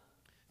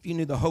 If you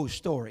knew the whole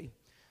story.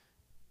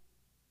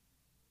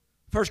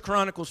 1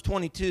 Chronicles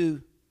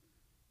 22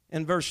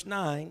 and verse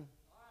 9.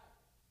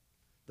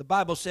 The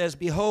Bible says,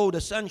 behold,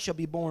 a son shall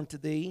be born to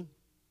thee,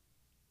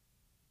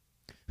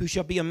 who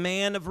shall be a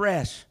man of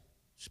rest.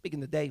 Speaking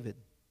to David.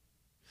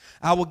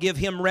 I will give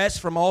him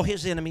rest from all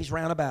his enemies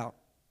round about.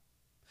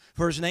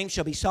 For his name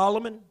shall be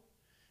Solomon.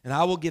 And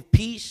I will give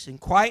peace and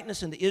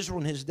quietness unto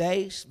Israel in his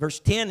days. Verse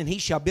 10, and he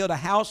shall build a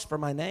house for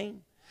my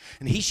name,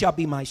 and he shall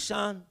be my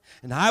son,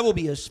 and I will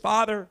be his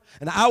father,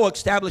 and I will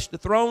establish the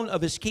throne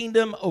of his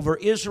kingdom over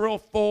Israel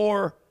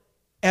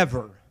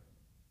forever.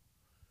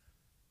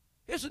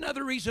 Here's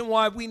another reason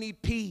why we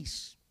need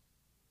peace.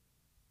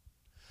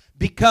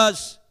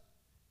 Because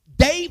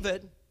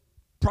David,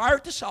 prior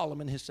to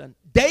Solomon, his son,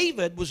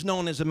 David was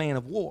known as a man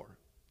of war.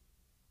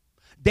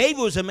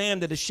 David was a man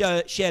that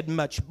has shed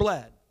much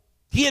blood.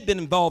 He had been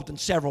involved in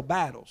several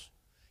battles.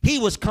 He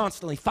was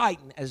constantly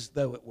fighting, as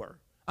though it were.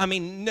 I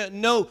mean,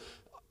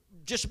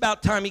 just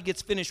about time he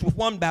gets finished with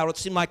one battle, it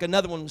seemed like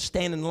another one was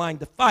standing in line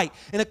to fight.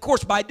 And of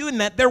course, by doing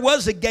that, there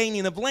was a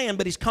gaining of land,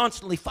 but he's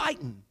constantly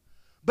fighting.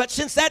 But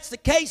since that's the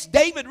case,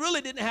 David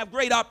really didn't have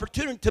great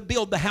opportunity to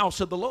build the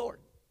house of the Lord.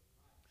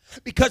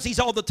 Because he's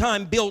all the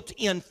time built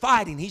in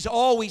fighting. He's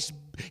always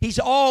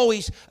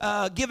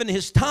given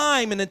his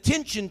time and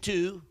attention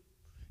to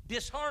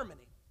disharmony.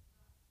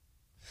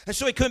 And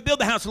so he couldn't build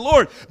the house of the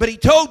Lord. But he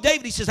told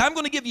David, he says, I'm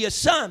going to give you a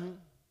son.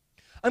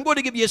 I'm going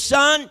to give you a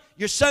son.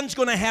 Your son's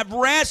going to have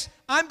rest.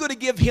 I'm going to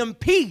give him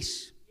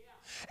peace.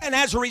 And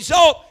as a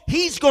result,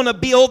 he's going to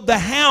build the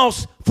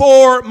house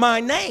for my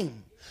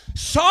name.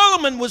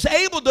 Solomon was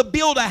able to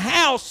build a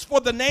house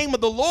for the name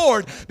of the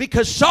Lord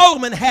because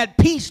Solomon had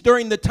peace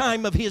during the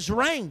time of his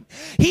reign.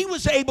 He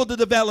was able to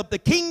develop the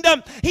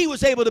kingdom. He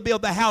was able to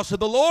build the house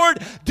of the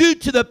Lord due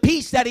to the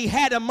peace that he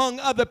had among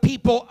other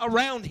people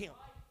around him.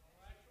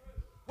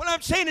 What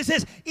I'm saying is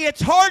this,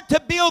 it's hard to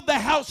build the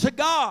house of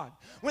God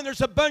when there's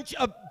a bunch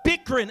of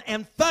bickering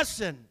and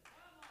fussing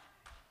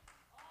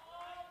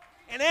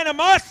and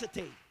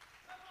animosity.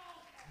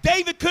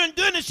 David couldn't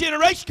do it in this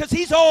generation because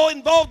he's all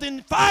involved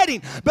in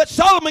fighting. But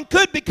Solomon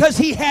could because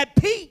he had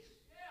peace.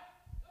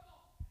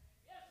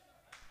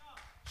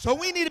 So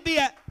we need to be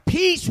at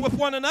peace with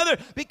one another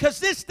because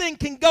this thing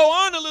can go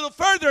on a little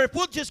further. If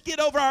we'll just get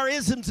over our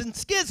isms and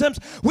schisms,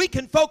 we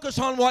can focus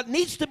on what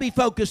needs to be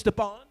focused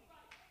upon.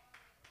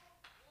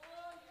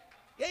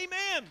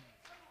 Amen.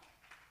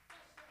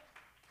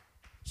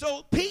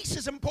 So peace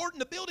is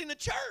important to building a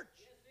church.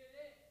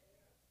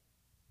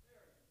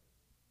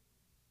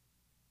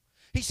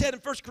 He said in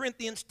 1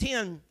 Corinthians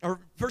 10, or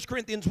 1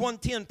 Corinthians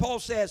 1:10, Paul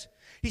says,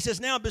 he says,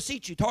 now I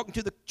beseech you, talking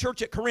to the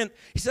church at Corinth,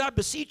 he said, I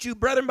beseech you,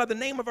 brethren, by the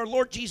name of our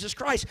Lord Jesus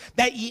Christ,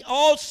 that ye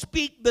all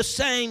speak the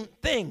same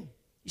thing.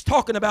 He's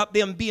talking about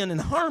them being in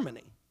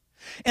harmony.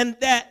 And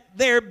that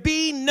there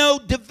be no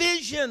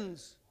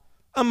divisions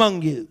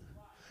among you,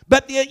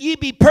 but that ye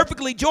be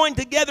perfectly joined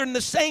together in the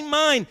same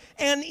mind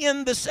and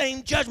in the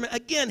same judgment.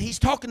 Again, he's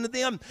talking to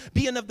them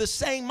being of the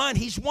same mind.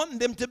 He's wanting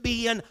them to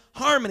be in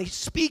harmony.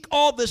 Speak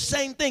all the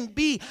same thing.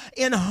 Be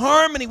in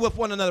harmony with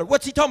one another.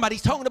 What's he talking about?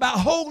 He's talking about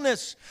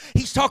wholeness.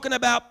 He's talking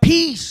about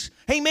peace.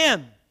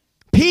 Amen.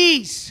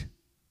 Peace.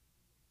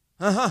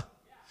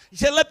 He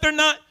said, let there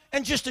not,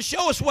 and just to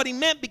show us what he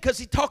meant, because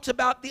he talks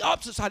about the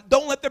opposite side.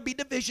 Don't let there be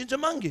divisions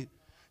among you.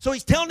 So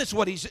he's telling us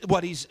what he's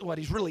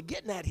really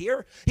getting at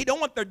here. He don't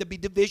want there to be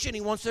division.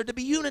 He wants there to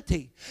be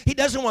unity. He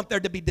doesn't want there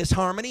to be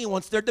disharmony. He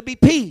wants there to be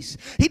peace.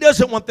 He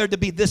doesn't want there to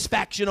be this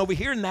faction over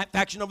here and that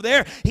faction over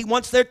there. He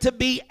wants there to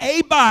be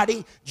a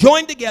body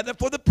joined together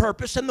for the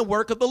purpose and the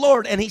work of the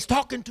Lord. And he's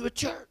talking to a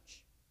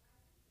church.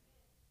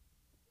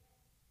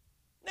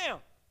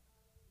 Now,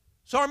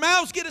 so our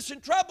mouths get us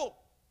in trouble.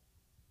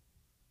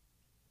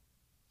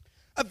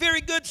 A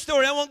very good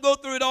story. I won't go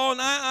through it all,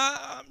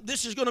 and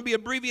this is going to be an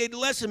abbreviated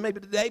lesson maybe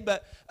today,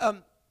 but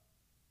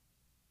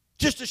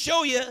just to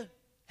show you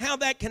how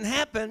that can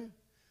happen,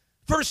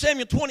 1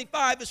 Samuel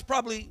 25 is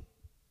probably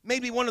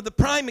maybe one of the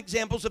prime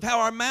examples of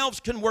how our mouths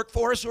can work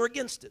for us or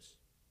against us.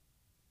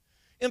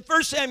 In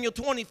 1 Samuel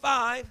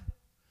 25,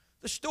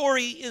 the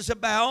story is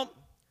about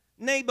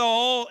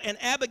Nabal and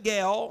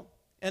Abigail,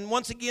 and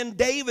once again,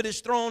 David is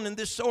thrown in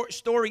this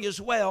story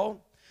as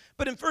well.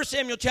 But in 1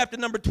 Samuel chapter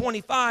number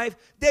 25,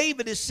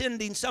 David is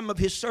sending some of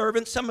his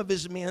servants, some of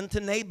his men to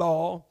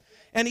Nabal.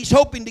 And he's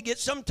hoping to get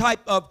some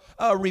type of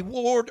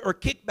reward or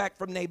kickback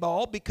from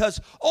Nabal, because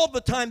all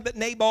the time that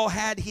Nabal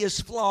had his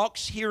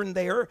flocks here and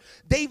there,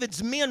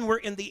 David's men were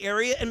in the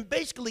area and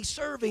basically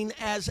serving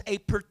as a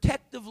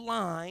protective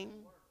line.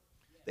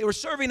 They were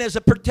serving as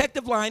a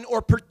protective line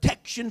or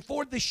protection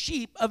for the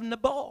sheep of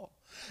Nabal.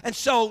 And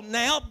so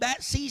now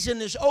that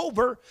season is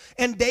over,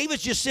 and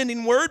David's just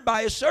sending word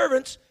by his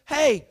servants,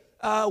 hey,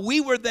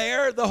 we were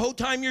there the whole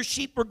time your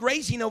sheep were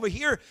grazing over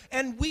here,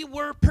 and we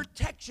were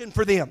protection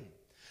for them.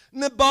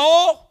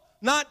 Nabal,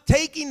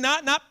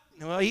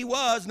 he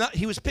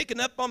was picking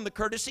up on the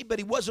courtesy, but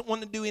he wasn't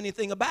wanting to do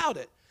anything about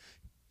it.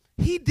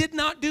 He did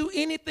not do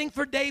anything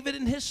for David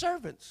and his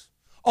servants,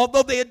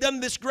 although they had done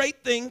this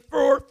great thing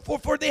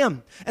for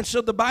them. And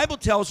so the Bible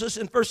tells us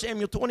in 1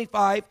 Samuel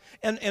 25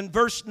 and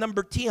verse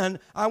number 10,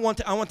 I want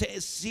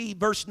to see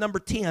verse number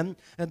 10,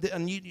 and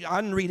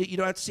I can read it. You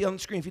don't have to see it on the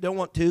screen if you don't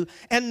want to.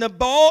 And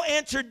Nabal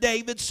answered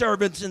David's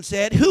servants and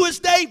said, who is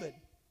David?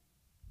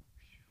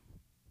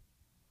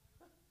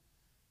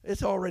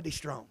 It's already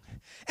strong.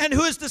 And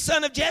who is the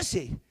son of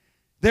Jesse?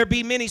 There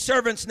be many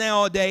servants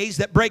nowadays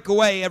that break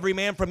away every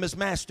man from his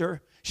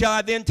master. Shall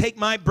I then take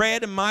my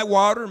bread and my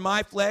water and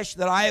my flesh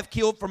that I have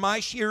killed for my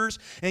shearers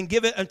and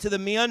give it unto the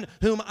men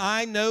whom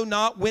I know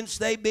not whence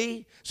they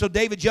be? So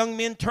David's young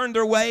men turned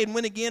their way and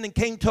went again and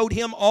came told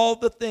him all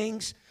the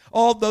things,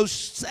 all those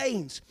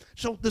sayings.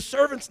 So the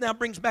servants now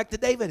brings back to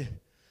David.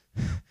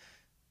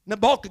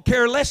 Nabal could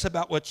care less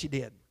about what she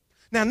did.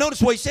 Now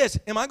notice what he says.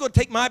 Am I going to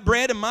take my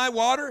bread and my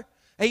water?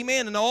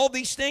 Amen. And all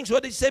these things.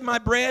 What did he say? My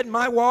bread and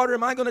my water.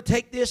 Am I going to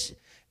take this?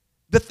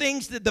 The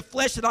things, the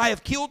flesh that I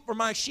have killed for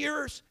my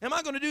shearers. Am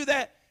I going to do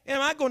that?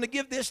 Am I going to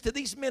give this to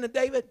these men of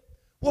David?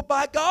 Well,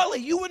 by golly,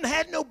 you wouldn't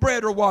have had no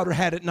bread or water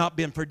had it not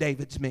been for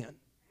David's men.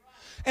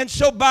 And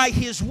so by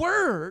his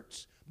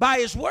words,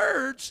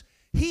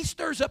 he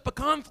stirs up a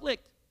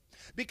conflict.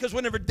 Because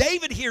whenever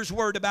David hears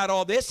word about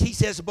all this, he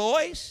says,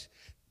 boys,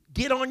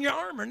 get on your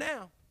armor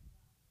now.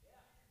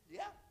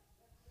 Yeah.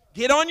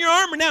 Get on your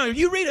armor now.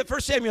 You read it, 1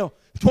 Samuel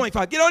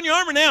 25. Get on your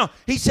armor now.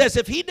 He says,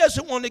 if he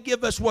doesn't want to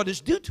give us what is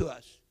due to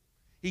us,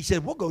 he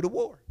said, we'll go to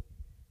war.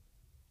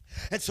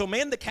 And so,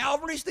 man, the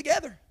cavalry's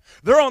together.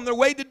 They're on their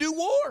way to do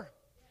war.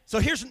 So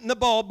here's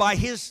Nabal, by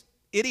his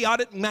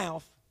idiotic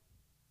mouth,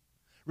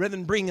 rather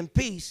than bringing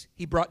peace,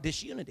 he brought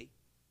disunity.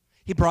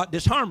 He brought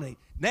disharmony.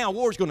 Now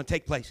war's going to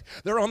take place.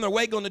 They're on their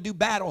way going to do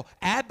battle.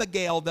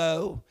 Abigail,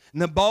 though,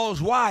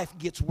 Nabal's wife,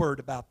 gets word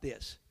about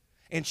this.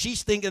 And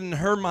she's thinking in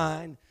her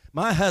mind,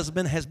 my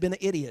husband has been an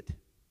idiot.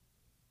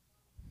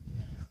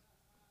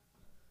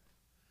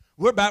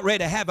 We're about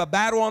ready to have a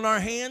battle on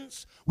our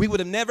hands. We would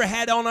have never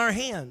had on our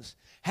hands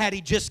had he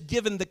just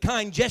given the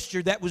kind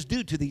gesture that was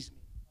due to these men.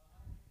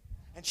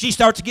 And she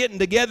starts getting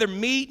together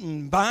meat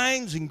and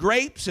vines and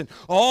grapes and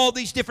all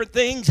these different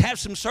things, have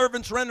some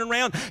servants running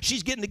around.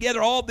 She's getting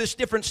together all this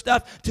different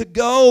stuff to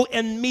go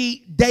and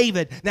meet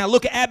David. Now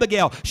look at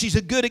Abigail. She's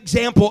a good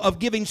example of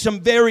giving some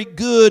very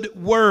good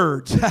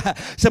words,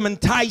 some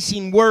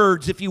enticing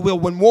words, if you will,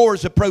 when war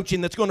is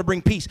approaching that's going to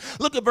bring peace.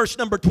 Look at verse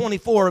number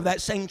 24 of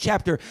that same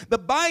chapter. The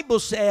Bible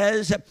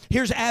says,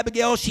 here's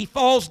Abigail. She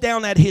falls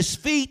down at his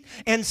feet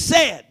and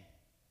said,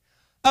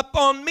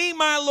 upon me,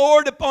 my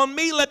Lord, upon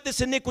me let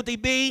this iniquity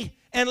be,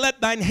 and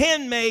let thine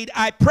handmaid,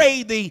 I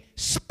pray thee,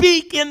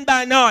 speak in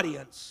thine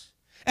audience,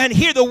 and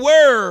hear the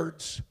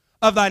words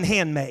of thine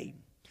handmaid.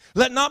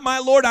 Let not my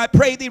Lord, I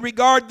pray thee,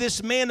 regard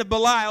this man of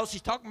Belial.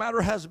 She's talking about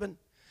her husband,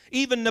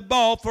 even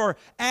Nabal, for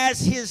as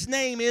his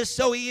name is,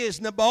 so he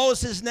is. Nabal is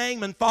his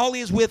name, and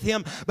folly is with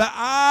him. But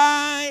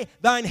I,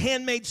 thine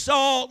handmaid,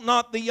 saw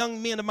not the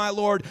young men of my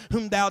Lord,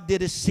 whom thou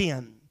didst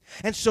send.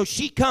 And so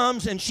she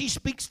comes and she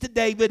speaks to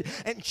David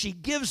and she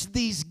gives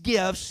these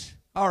gifts.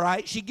 All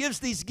right, she gives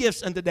these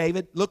gifts unto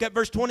David. Look at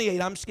verse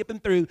 28. I'm skipping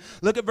through.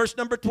 Look at verse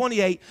number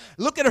 28.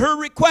 Look at her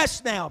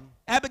request now.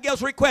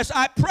 Abigail's request.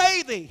 I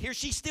pray thee. Here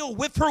she's still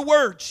with her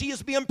word. She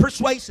is being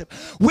persuasive.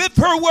 With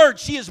her word,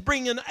 she is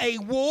bringing a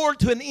war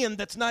to an end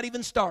that's not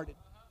even started.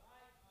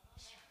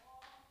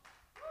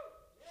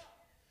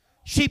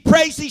 She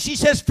prays thee. She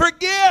says,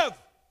 forgive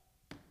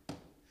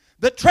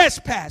the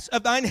trespass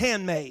of thine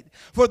handmaid.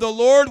 For the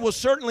Lord will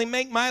certainly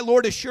make my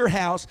Lord a sure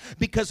house,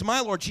 because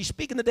my Lord, she's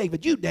speaking to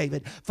David, you,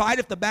 David,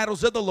 fighteth the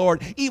battles of the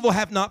Lord. Evil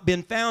have not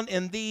been found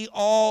in thee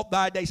all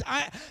thy days.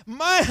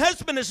 My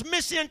husband has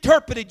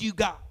misinterpreted you,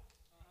 God.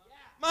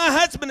 My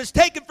husband has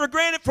taken for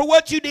granted for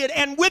what you did,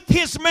 and with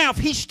his mouth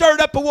he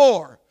stirred up a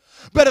war.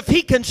 But if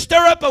he can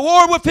stir up a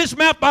war with his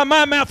mouth, by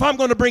my mouth I'm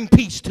going to bring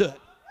peace to it.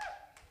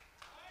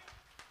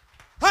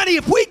 Honey,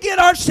 if we get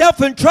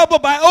ourselves in trouble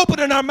by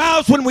opening our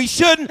mouths when we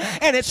shouldn't,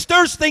 and it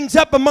stirs things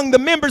up among the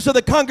members of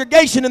the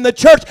congregation in the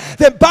church,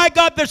 then by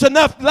God, there's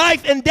enough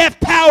life and death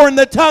power in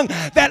the tongue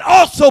that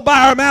also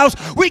by our mouths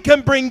we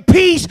can bring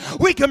peace,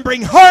 we can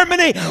bring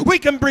harmony, we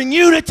can bring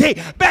unity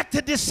back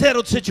to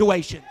dissettled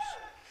situations.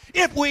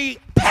 If we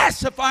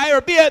pacify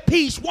or be at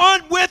peace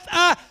one with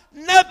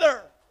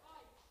another.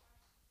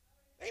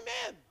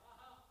 Amen.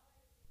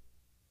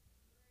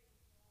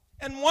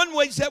 And one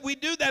way that we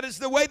do that is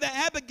the way that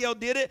Abigail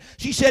did it.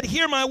 She said,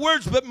 hear my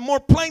words, but more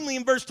plainly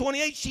in verse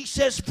 28, she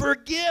says,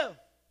 forgive.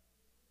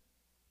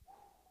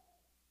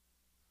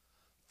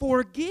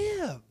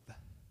 Forgive.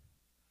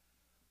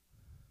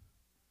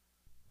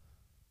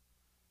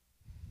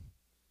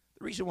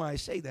 The reason why I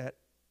say that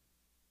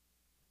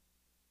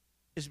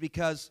is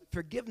because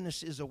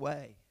forgiveness is a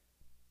way.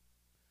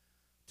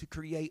 to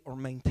create or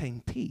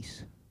maintain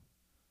peace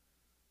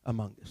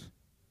among us.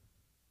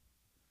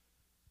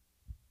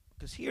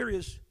 Because here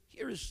is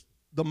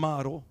the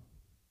model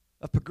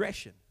of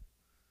progression.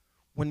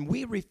 When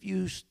we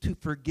refuse to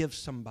forgive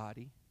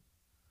somebody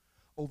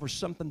over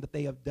something that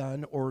they have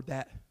done or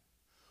that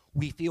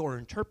we feel or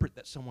interpret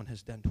that someone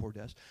has done toward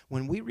us,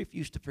 when we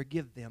refuse to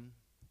forgive them,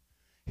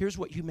 here's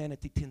what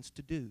humanity tends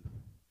to do.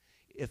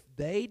 If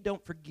they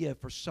don't forgive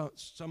for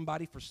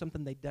somebody for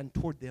something they've done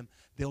toward them,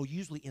 they'll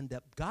usually end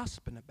up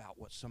gossiping about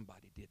what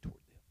somebody did toward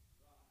them.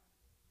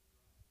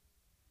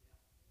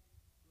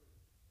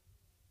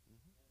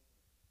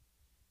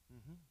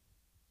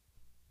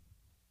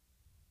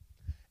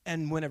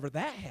 And whenever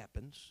that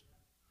happens,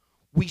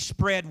 we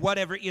spread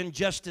whatever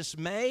injustice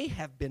may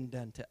have been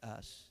done to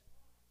us.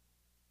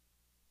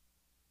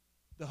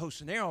 The whole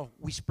scenario,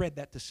 we spread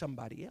that to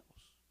somebody else.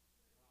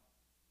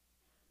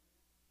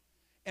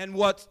 And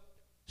what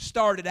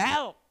started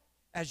out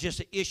as just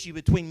an issue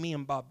between me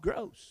and Bob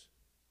Gross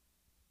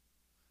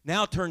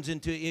now turns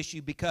into an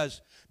issue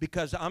because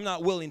I'm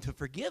not willing to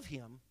forgive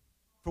him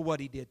for what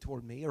he did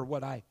toward me or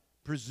what I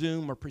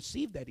presume or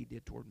perceive that he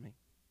did toward me.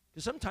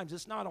 Because sometimes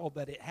it's not all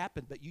that it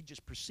happened, but you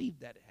just perceive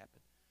that it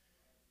happened.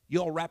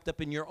 You're all wrapped up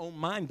in your own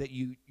mind that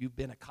you've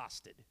been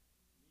accosted.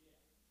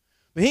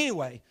 But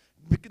anyway,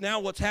 now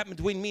what's happened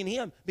between me and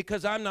him,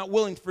 because I'm not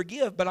willing to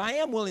forgive, but I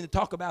am willing to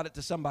talk about it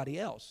to somebody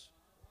else.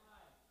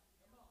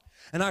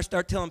 And I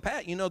start telling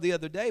Pat, the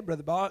other day,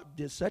 Brother Bob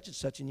did such and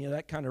such, and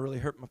that kind of really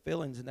hurt my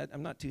feelings, and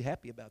I'm not too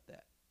happy about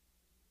that.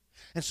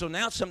 And so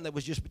now something that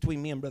was just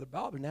between me and Brother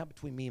Bob is now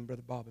between me and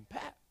Brother Bob and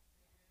Pat.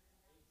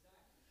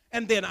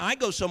 And then I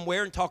go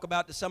somewhere and talk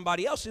about it to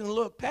somebody else, and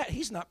look, Pat,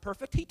 he's not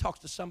perfect. He talks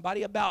to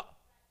somebody about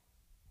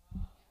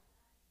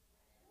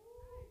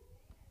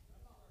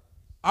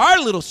our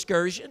little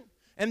excursion.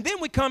 And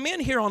then we come in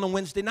here on a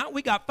Wednesday night,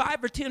 we got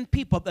 5 or 10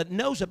 people that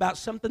knows about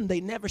something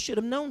they never should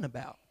have known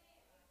about.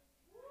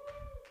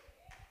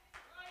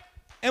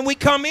 And we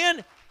come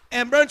in,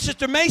 and Brother and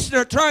Sister Mason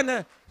are trying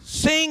to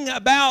sing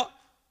about,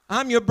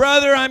 I'm your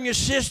brother, I'm your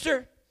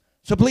sister,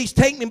 so please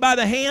take me by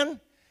the hand.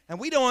 And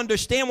we don't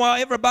understand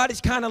why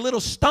everybody's kind of a little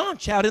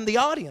staunch out in the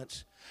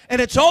audience. And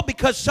it's all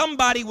because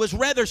somebody was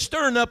rather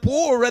stirring up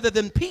war rather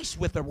than peace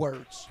with their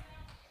words.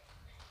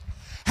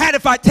 Had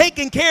if I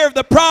taken care of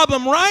the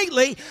problem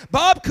rightly,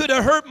 Bob could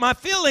have hurt my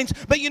feelings.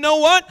 But you know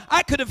what?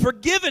 I could have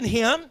forgiven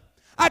him.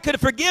 I could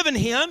have forgiven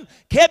him,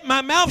 kept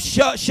my mouth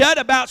shut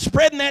about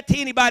spreading that to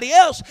anybody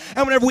else.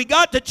 And whenever we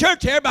got to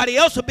church, everybody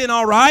else would have been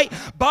all right.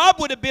 Bob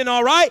would have been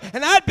all right,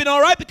 and I'd been all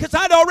right because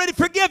I'd already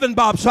forgiven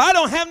Bob. So I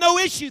don't have no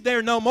issue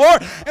there no more.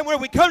 And when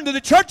we come to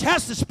the church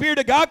house, the Spirit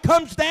of God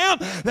comes down.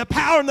 The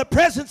power and the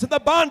presence and the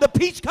bond of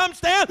peace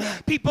comes down.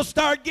 People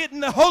start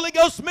getting the Holy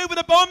Ghost moving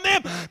upon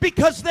them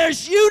because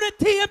there's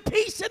unity and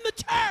peace in the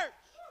church.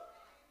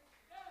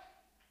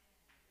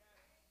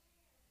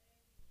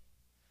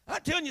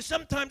 I'm telling you,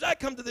 sometimes I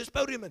come to this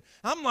podium and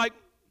I'm like,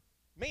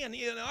 man,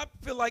 I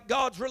feel like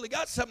God's really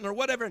got something or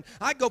whatever. And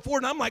I go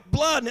forward and I'm like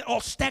blood and it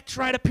all stacks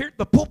right up here at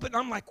the pulpit. And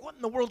I'm like, what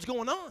in the world's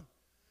going on?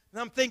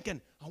 And I'm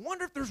thinking, I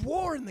wonder if there's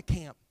war in the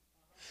camp.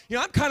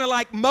 I'm kind of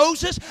like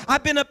Moses.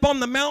 I've been up on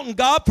the mountain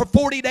God for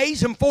 40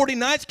 days and 40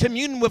 nights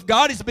communing with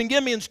God. He's been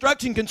giving me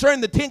instruction concerning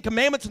the 10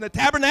 Commandments and the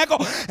tabernacle.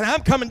 And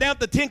I'm coming down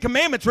with the 10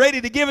 Commandments ready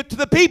to give it to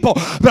the people.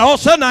 But all of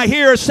a sudden I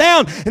hear a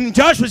sound. And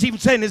Joshua's even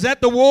saying, is that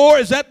the war?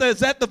 Is that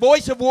the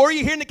voice of war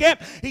you hear in the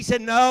camp? He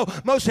said, no.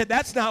 Moses said,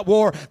 that's not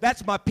war.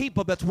 That's my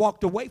people that's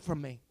walked away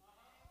from me.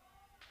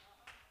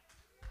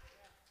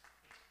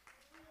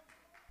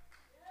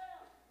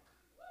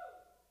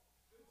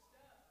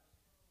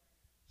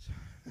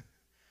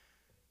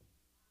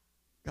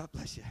 God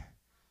bless you.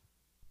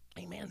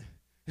 Amen.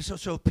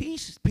 So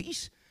peace,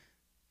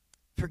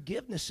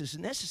 forgiveness is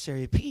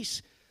necessary.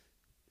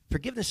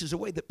 Forgiveness is a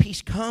way that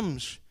peace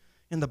comes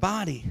in the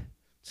body.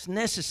 It's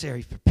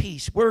necessary for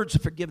peace. Words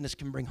of forgiveness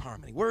can bring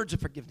harmony. Words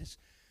of forgiveness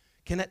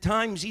can at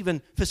times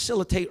even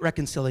facilitate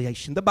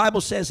reconciliation. The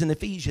Bible says in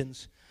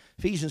Ephesians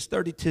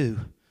 32,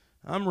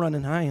 I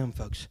am,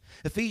 folks.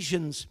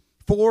 Ephesians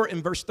 4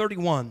 and verse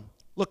 31.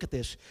 Look at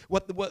this.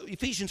 What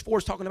Ephesians 4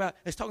 is talking about,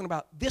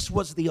 this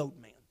was the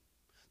old man.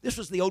 This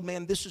was the old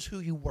man. This is who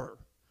you were.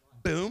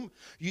 Boom.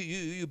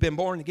 You've been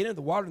born again in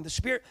the water and the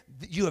Spirit.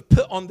 You have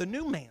put on the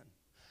new man.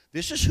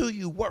 This is who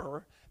you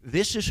were.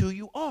 This is who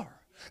you are.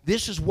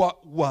 This is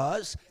what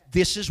was.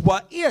 This is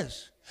what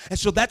is. And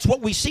so that's what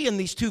we see in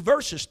these two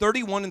verses,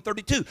 31 and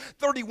 32.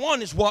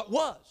 31 is what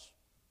was.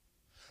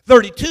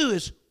 32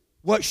 is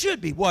what should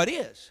be, what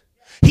is.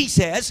 He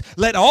says,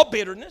 let all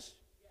bitterness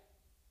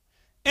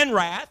and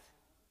wrath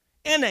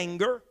and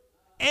anger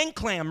and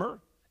clamor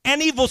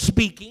and evil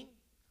speaking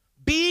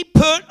be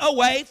put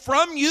away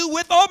from you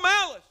with all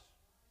malice.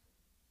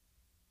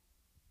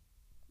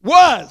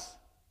 Was.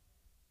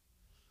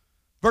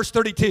 Verse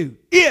 32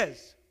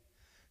 is.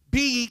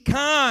 Be ye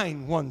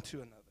kind one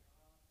to another.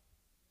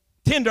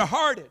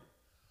 Tenderhearted.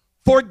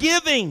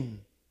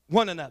 Forgiving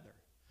one another.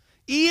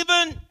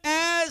 Even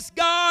as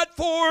God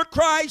for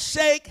Christ's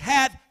sake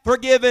hath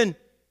forgiven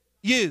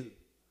you.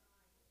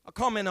 I'll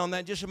comment on that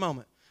in just a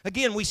moment.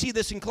 Again, we see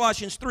this in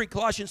Colossians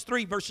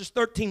 3 verses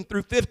 13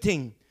 through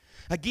 15.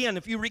 Again,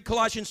 if you read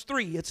Colossians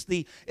 3, it's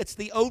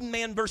the old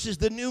man versus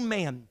the new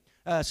man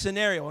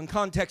scenario in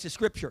context of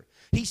Scripture.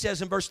 He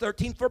says in verse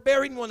 13,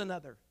 forbearing one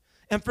another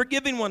and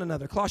forgiving one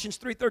another. Colossians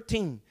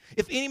 3:13.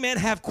 If any man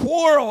have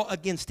quarrel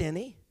against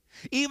any,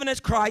 even as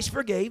Christ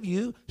forgave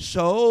you,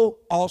 so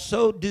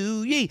also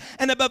do ye.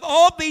 And above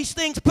all these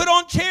things, put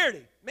on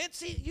charity. Man,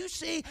 you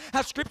see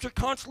how Scripture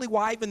constantly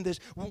winding this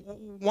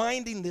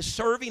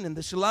serving and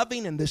this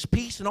loving and this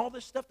peace and all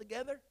this stuff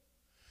together?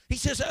 He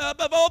says,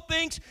 above all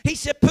things, he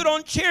said, put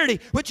on charity,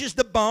 which is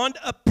the bond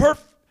of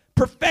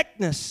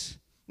perfectness.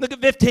 Look at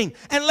 15.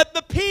 And let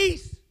the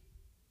peace,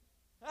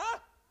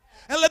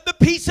 and let the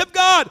peace of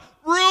God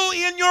rule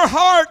in your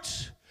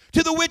hearts,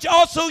 to the which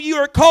also you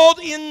are called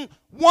in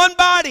one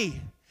body,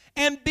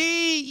 and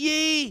be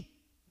ye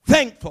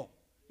thankful.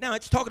 Now,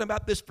 it's talking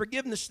about this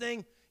forgiveness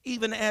thing.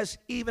 Even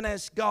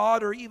as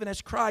God or even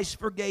as Christ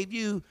forgave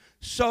you,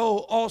 so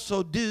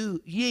also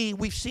do ye.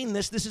 We've seen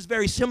this. This is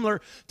very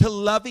similar to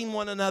loving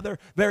one another,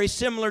 very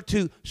similar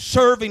to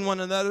serving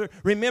one another.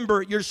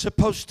 Remember, you're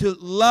supposed to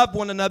love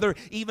one another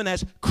even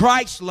as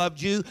Christ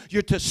loved you.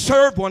 You're to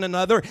serve one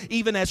another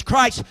even as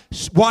Christ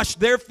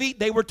washed their feet.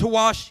 They were to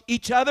wash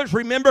each other's,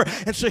 remember?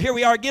 And so here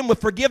we are again with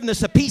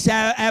forgiveness, a peace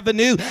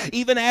avenue.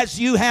 Even as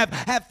you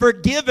have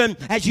forgiven,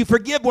 as you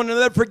forgive one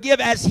another, forgive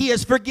as he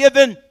has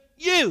forgiven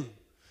you.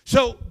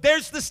 So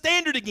there's the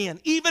standard again,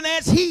 even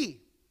as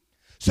he.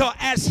 So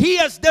as he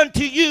has done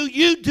to you,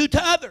 you do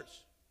to others.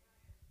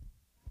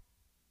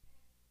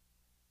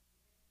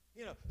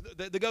 You know,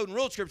 the golden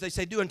rule of Scripture, they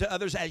say, do unto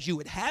others as you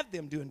would have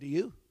them do unto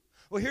you.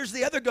 Well, here's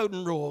the other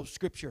golden rule of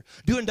Scripture.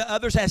 Do unto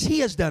others as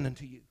he has done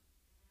unto you.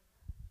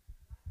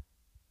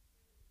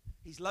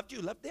 He's loved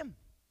you, love them.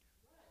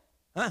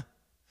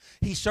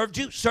 He served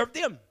you, serve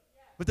them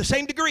with the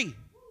same degree.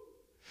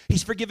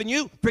 He's forgiven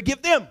you,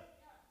 forgive them.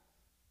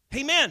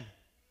 Amen.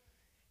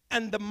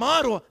 And the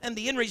model and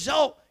the end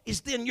result is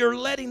then you're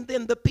letting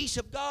then the peace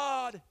of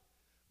God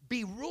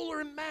be ruler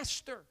and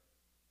master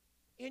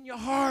in your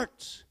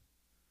hearts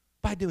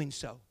by doing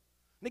so.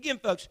 And again,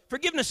 folks,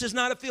 forgiveness is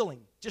not a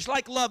feeling, just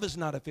like love is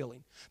not a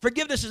feeling.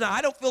 Forgiveness is not,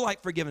 I don't feel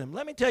like forgiving them.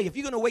 Let me tell you, if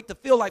you're going to wait to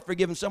feel like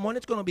forgiving someone,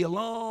 it's going to be a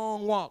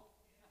long walk.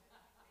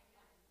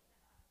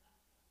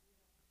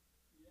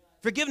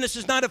 Forgiveness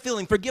is not a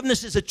feeling.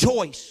 Forgiveness is a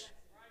choice.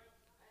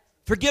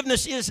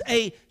 Forgiveness is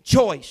a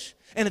choice.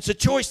 And it's a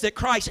choice that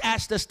Christ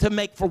asked us to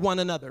make for one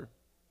another,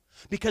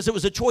 because it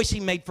was a choice he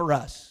made for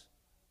us.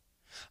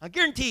 I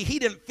guarantee you, he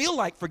didn't feel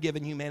like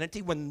forgiving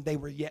humanity when they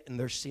were yet in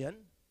their sin,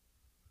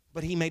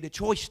 but he made a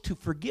choice to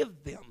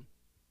forgive them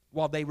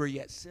while they were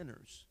yet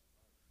sinners.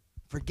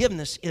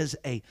 Forgiveness is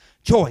a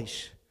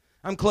choice.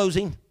 I'm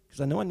closing because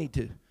I know I need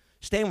to.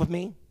 Stand with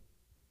me.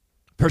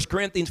 1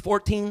 Corinthians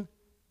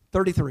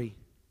 14:33.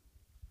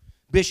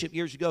 Bishop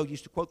years ago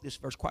used to quote this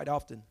verse quite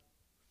often.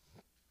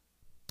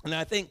 And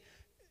I think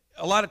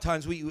a lot of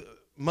times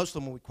most of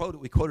them when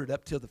we quote it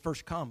up till the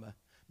first comma.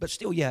 But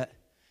still yet,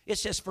 it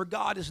says, for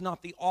God is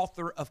not the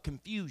author of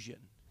confusion.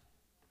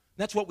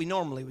 That's what we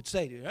normally would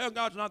say.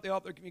 God's not the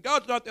author of confusion.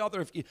 God's not the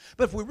author of confusion.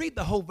 But if we read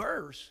the whole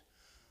verse,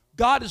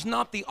 God is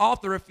not the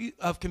author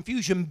of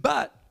confusion,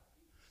 but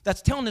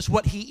that's telling us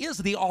what he is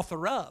the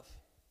author of.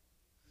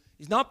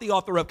 He's not the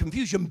author of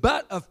confusion,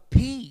 but of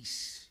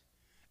peace,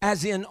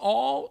 as in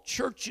all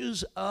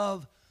churches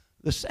of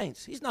the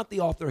saints. He's not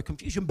the author of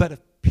confusion, but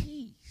of peace.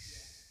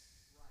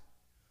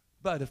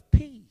 But of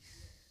peace.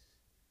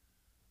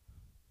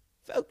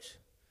 Folks,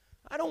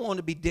 I don't want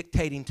to be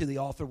dictating to the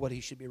author what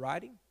he should be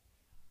writing.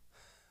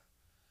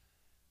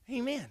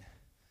 Amen.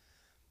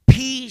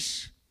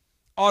 Peace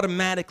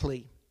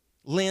automatically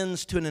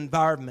lends to an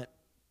environment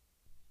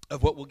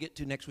of what we'll get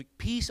to next week.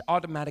 Peace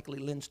automatically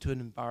lends to an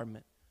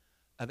environment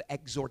of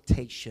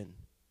exhortation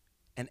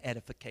and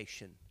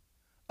edification,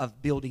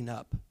 of building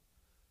up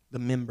the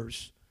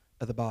members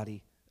of the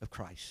body of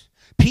Christ.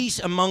 Peace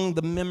among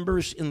the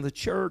members in the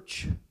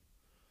church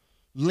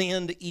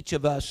lend each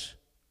of us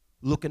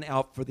looking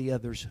out for the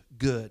other's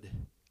good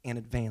and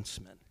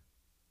advancement.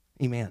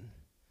 Amen.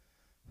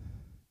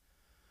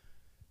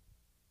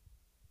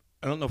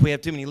 I don't know if we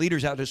have too many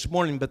leaders out this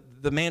morning,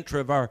 but the mantra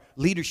of our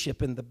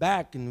leadership in the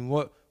back and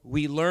what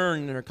we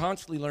learn and are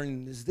constantly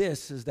learning is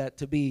that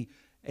to be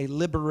a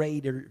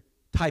liberator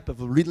type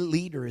of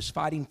leader is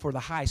fighting for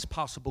the highest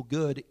possible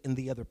good in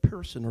the other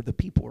person or the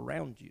people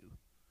around you.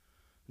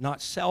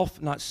 Not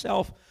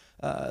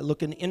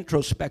looking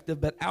introspective,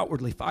 but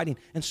outwardly fighting.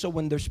 And so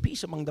when there's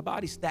peace among the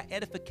bodies, that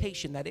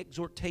edification, that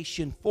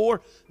exhortation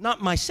for,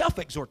 not my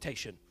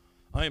self-exhortation.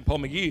 I am Paul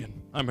McGee,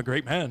 and I'm a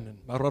great man. And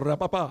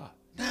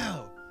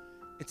no,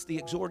 it's the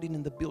exhorting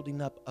and the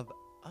building up of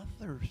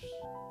others.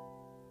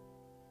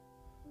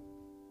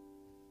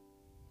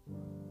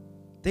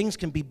 Things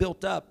can be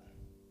built up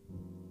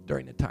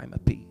during a time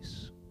of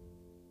peace.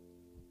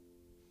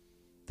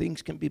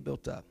 Things can be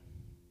built up.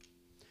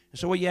 And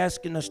so what are you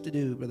asking us to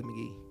do, Brother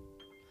McGee?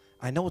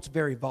 I know it's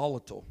very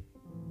volatile.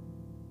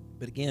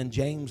 But again,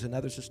 James and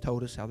others has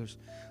told us how there's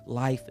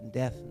life and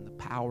death in the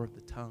power of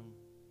the tongue.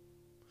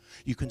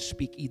 You can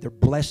speak either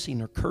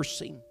blessing or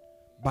cursing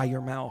by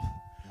your mouth.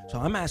 So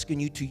I'm asking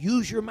you to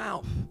use your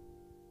mouth,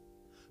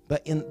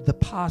 but in the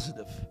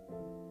positive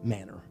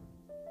manner.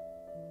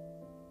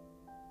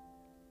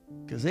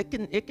 Because it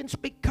can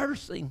speak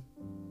cursing.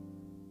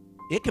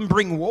 It can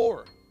bring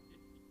war.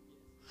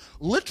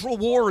 Literal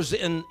wars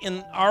in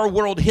our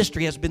world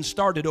history has been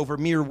started over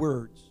mere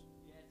words.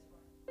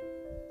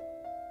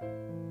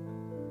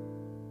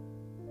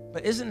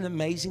 But isn't it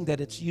amazing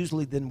that it's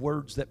usually then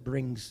words that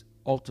brings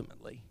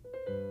ultimately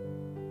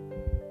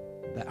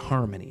that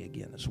harmony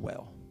again as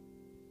well?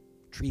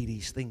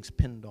 Treaties, things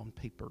pinned on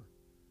paper.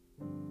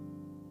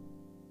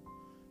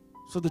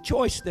 So the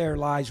choice there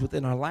lies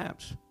within our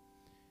laps.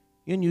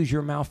 You can use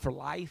your mouth for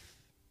life.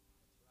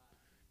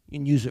 You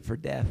can use it for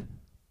death.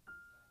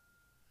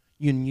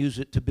 You can use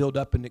it to build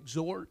up and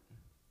exhort.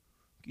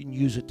 You can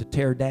use it to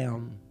tear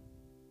down.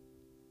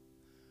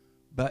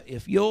 But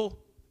if you'll,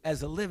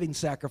 as a living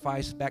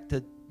sacrifice, back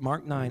to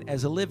Mark 9,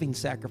 as a living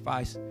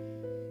sacrifice,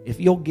 if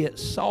you'll get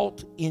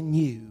salt in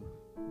you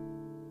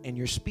and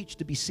your speech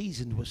to be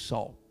seasoned with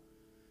salt,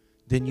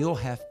 then you'll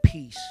have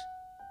peace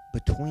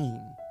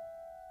between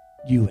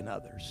you and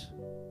others.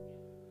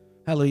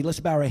 Hallelujah. Let's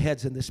bow our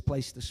heads in this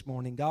place this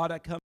morning. God, I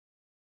come.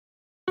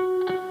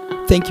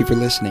 Thank you for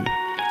listening.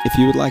 If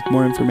you would like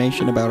more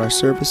information about our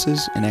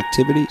services and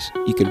activities,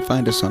 you can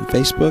find us on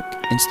Facebook,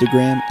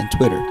 Instagram, and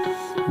Twitter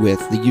with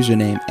the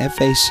username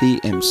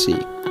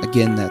FACMC.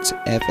 Again, that's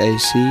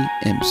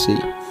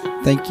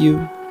FACMC. Thank you,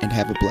 and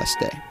have a blessed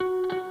day.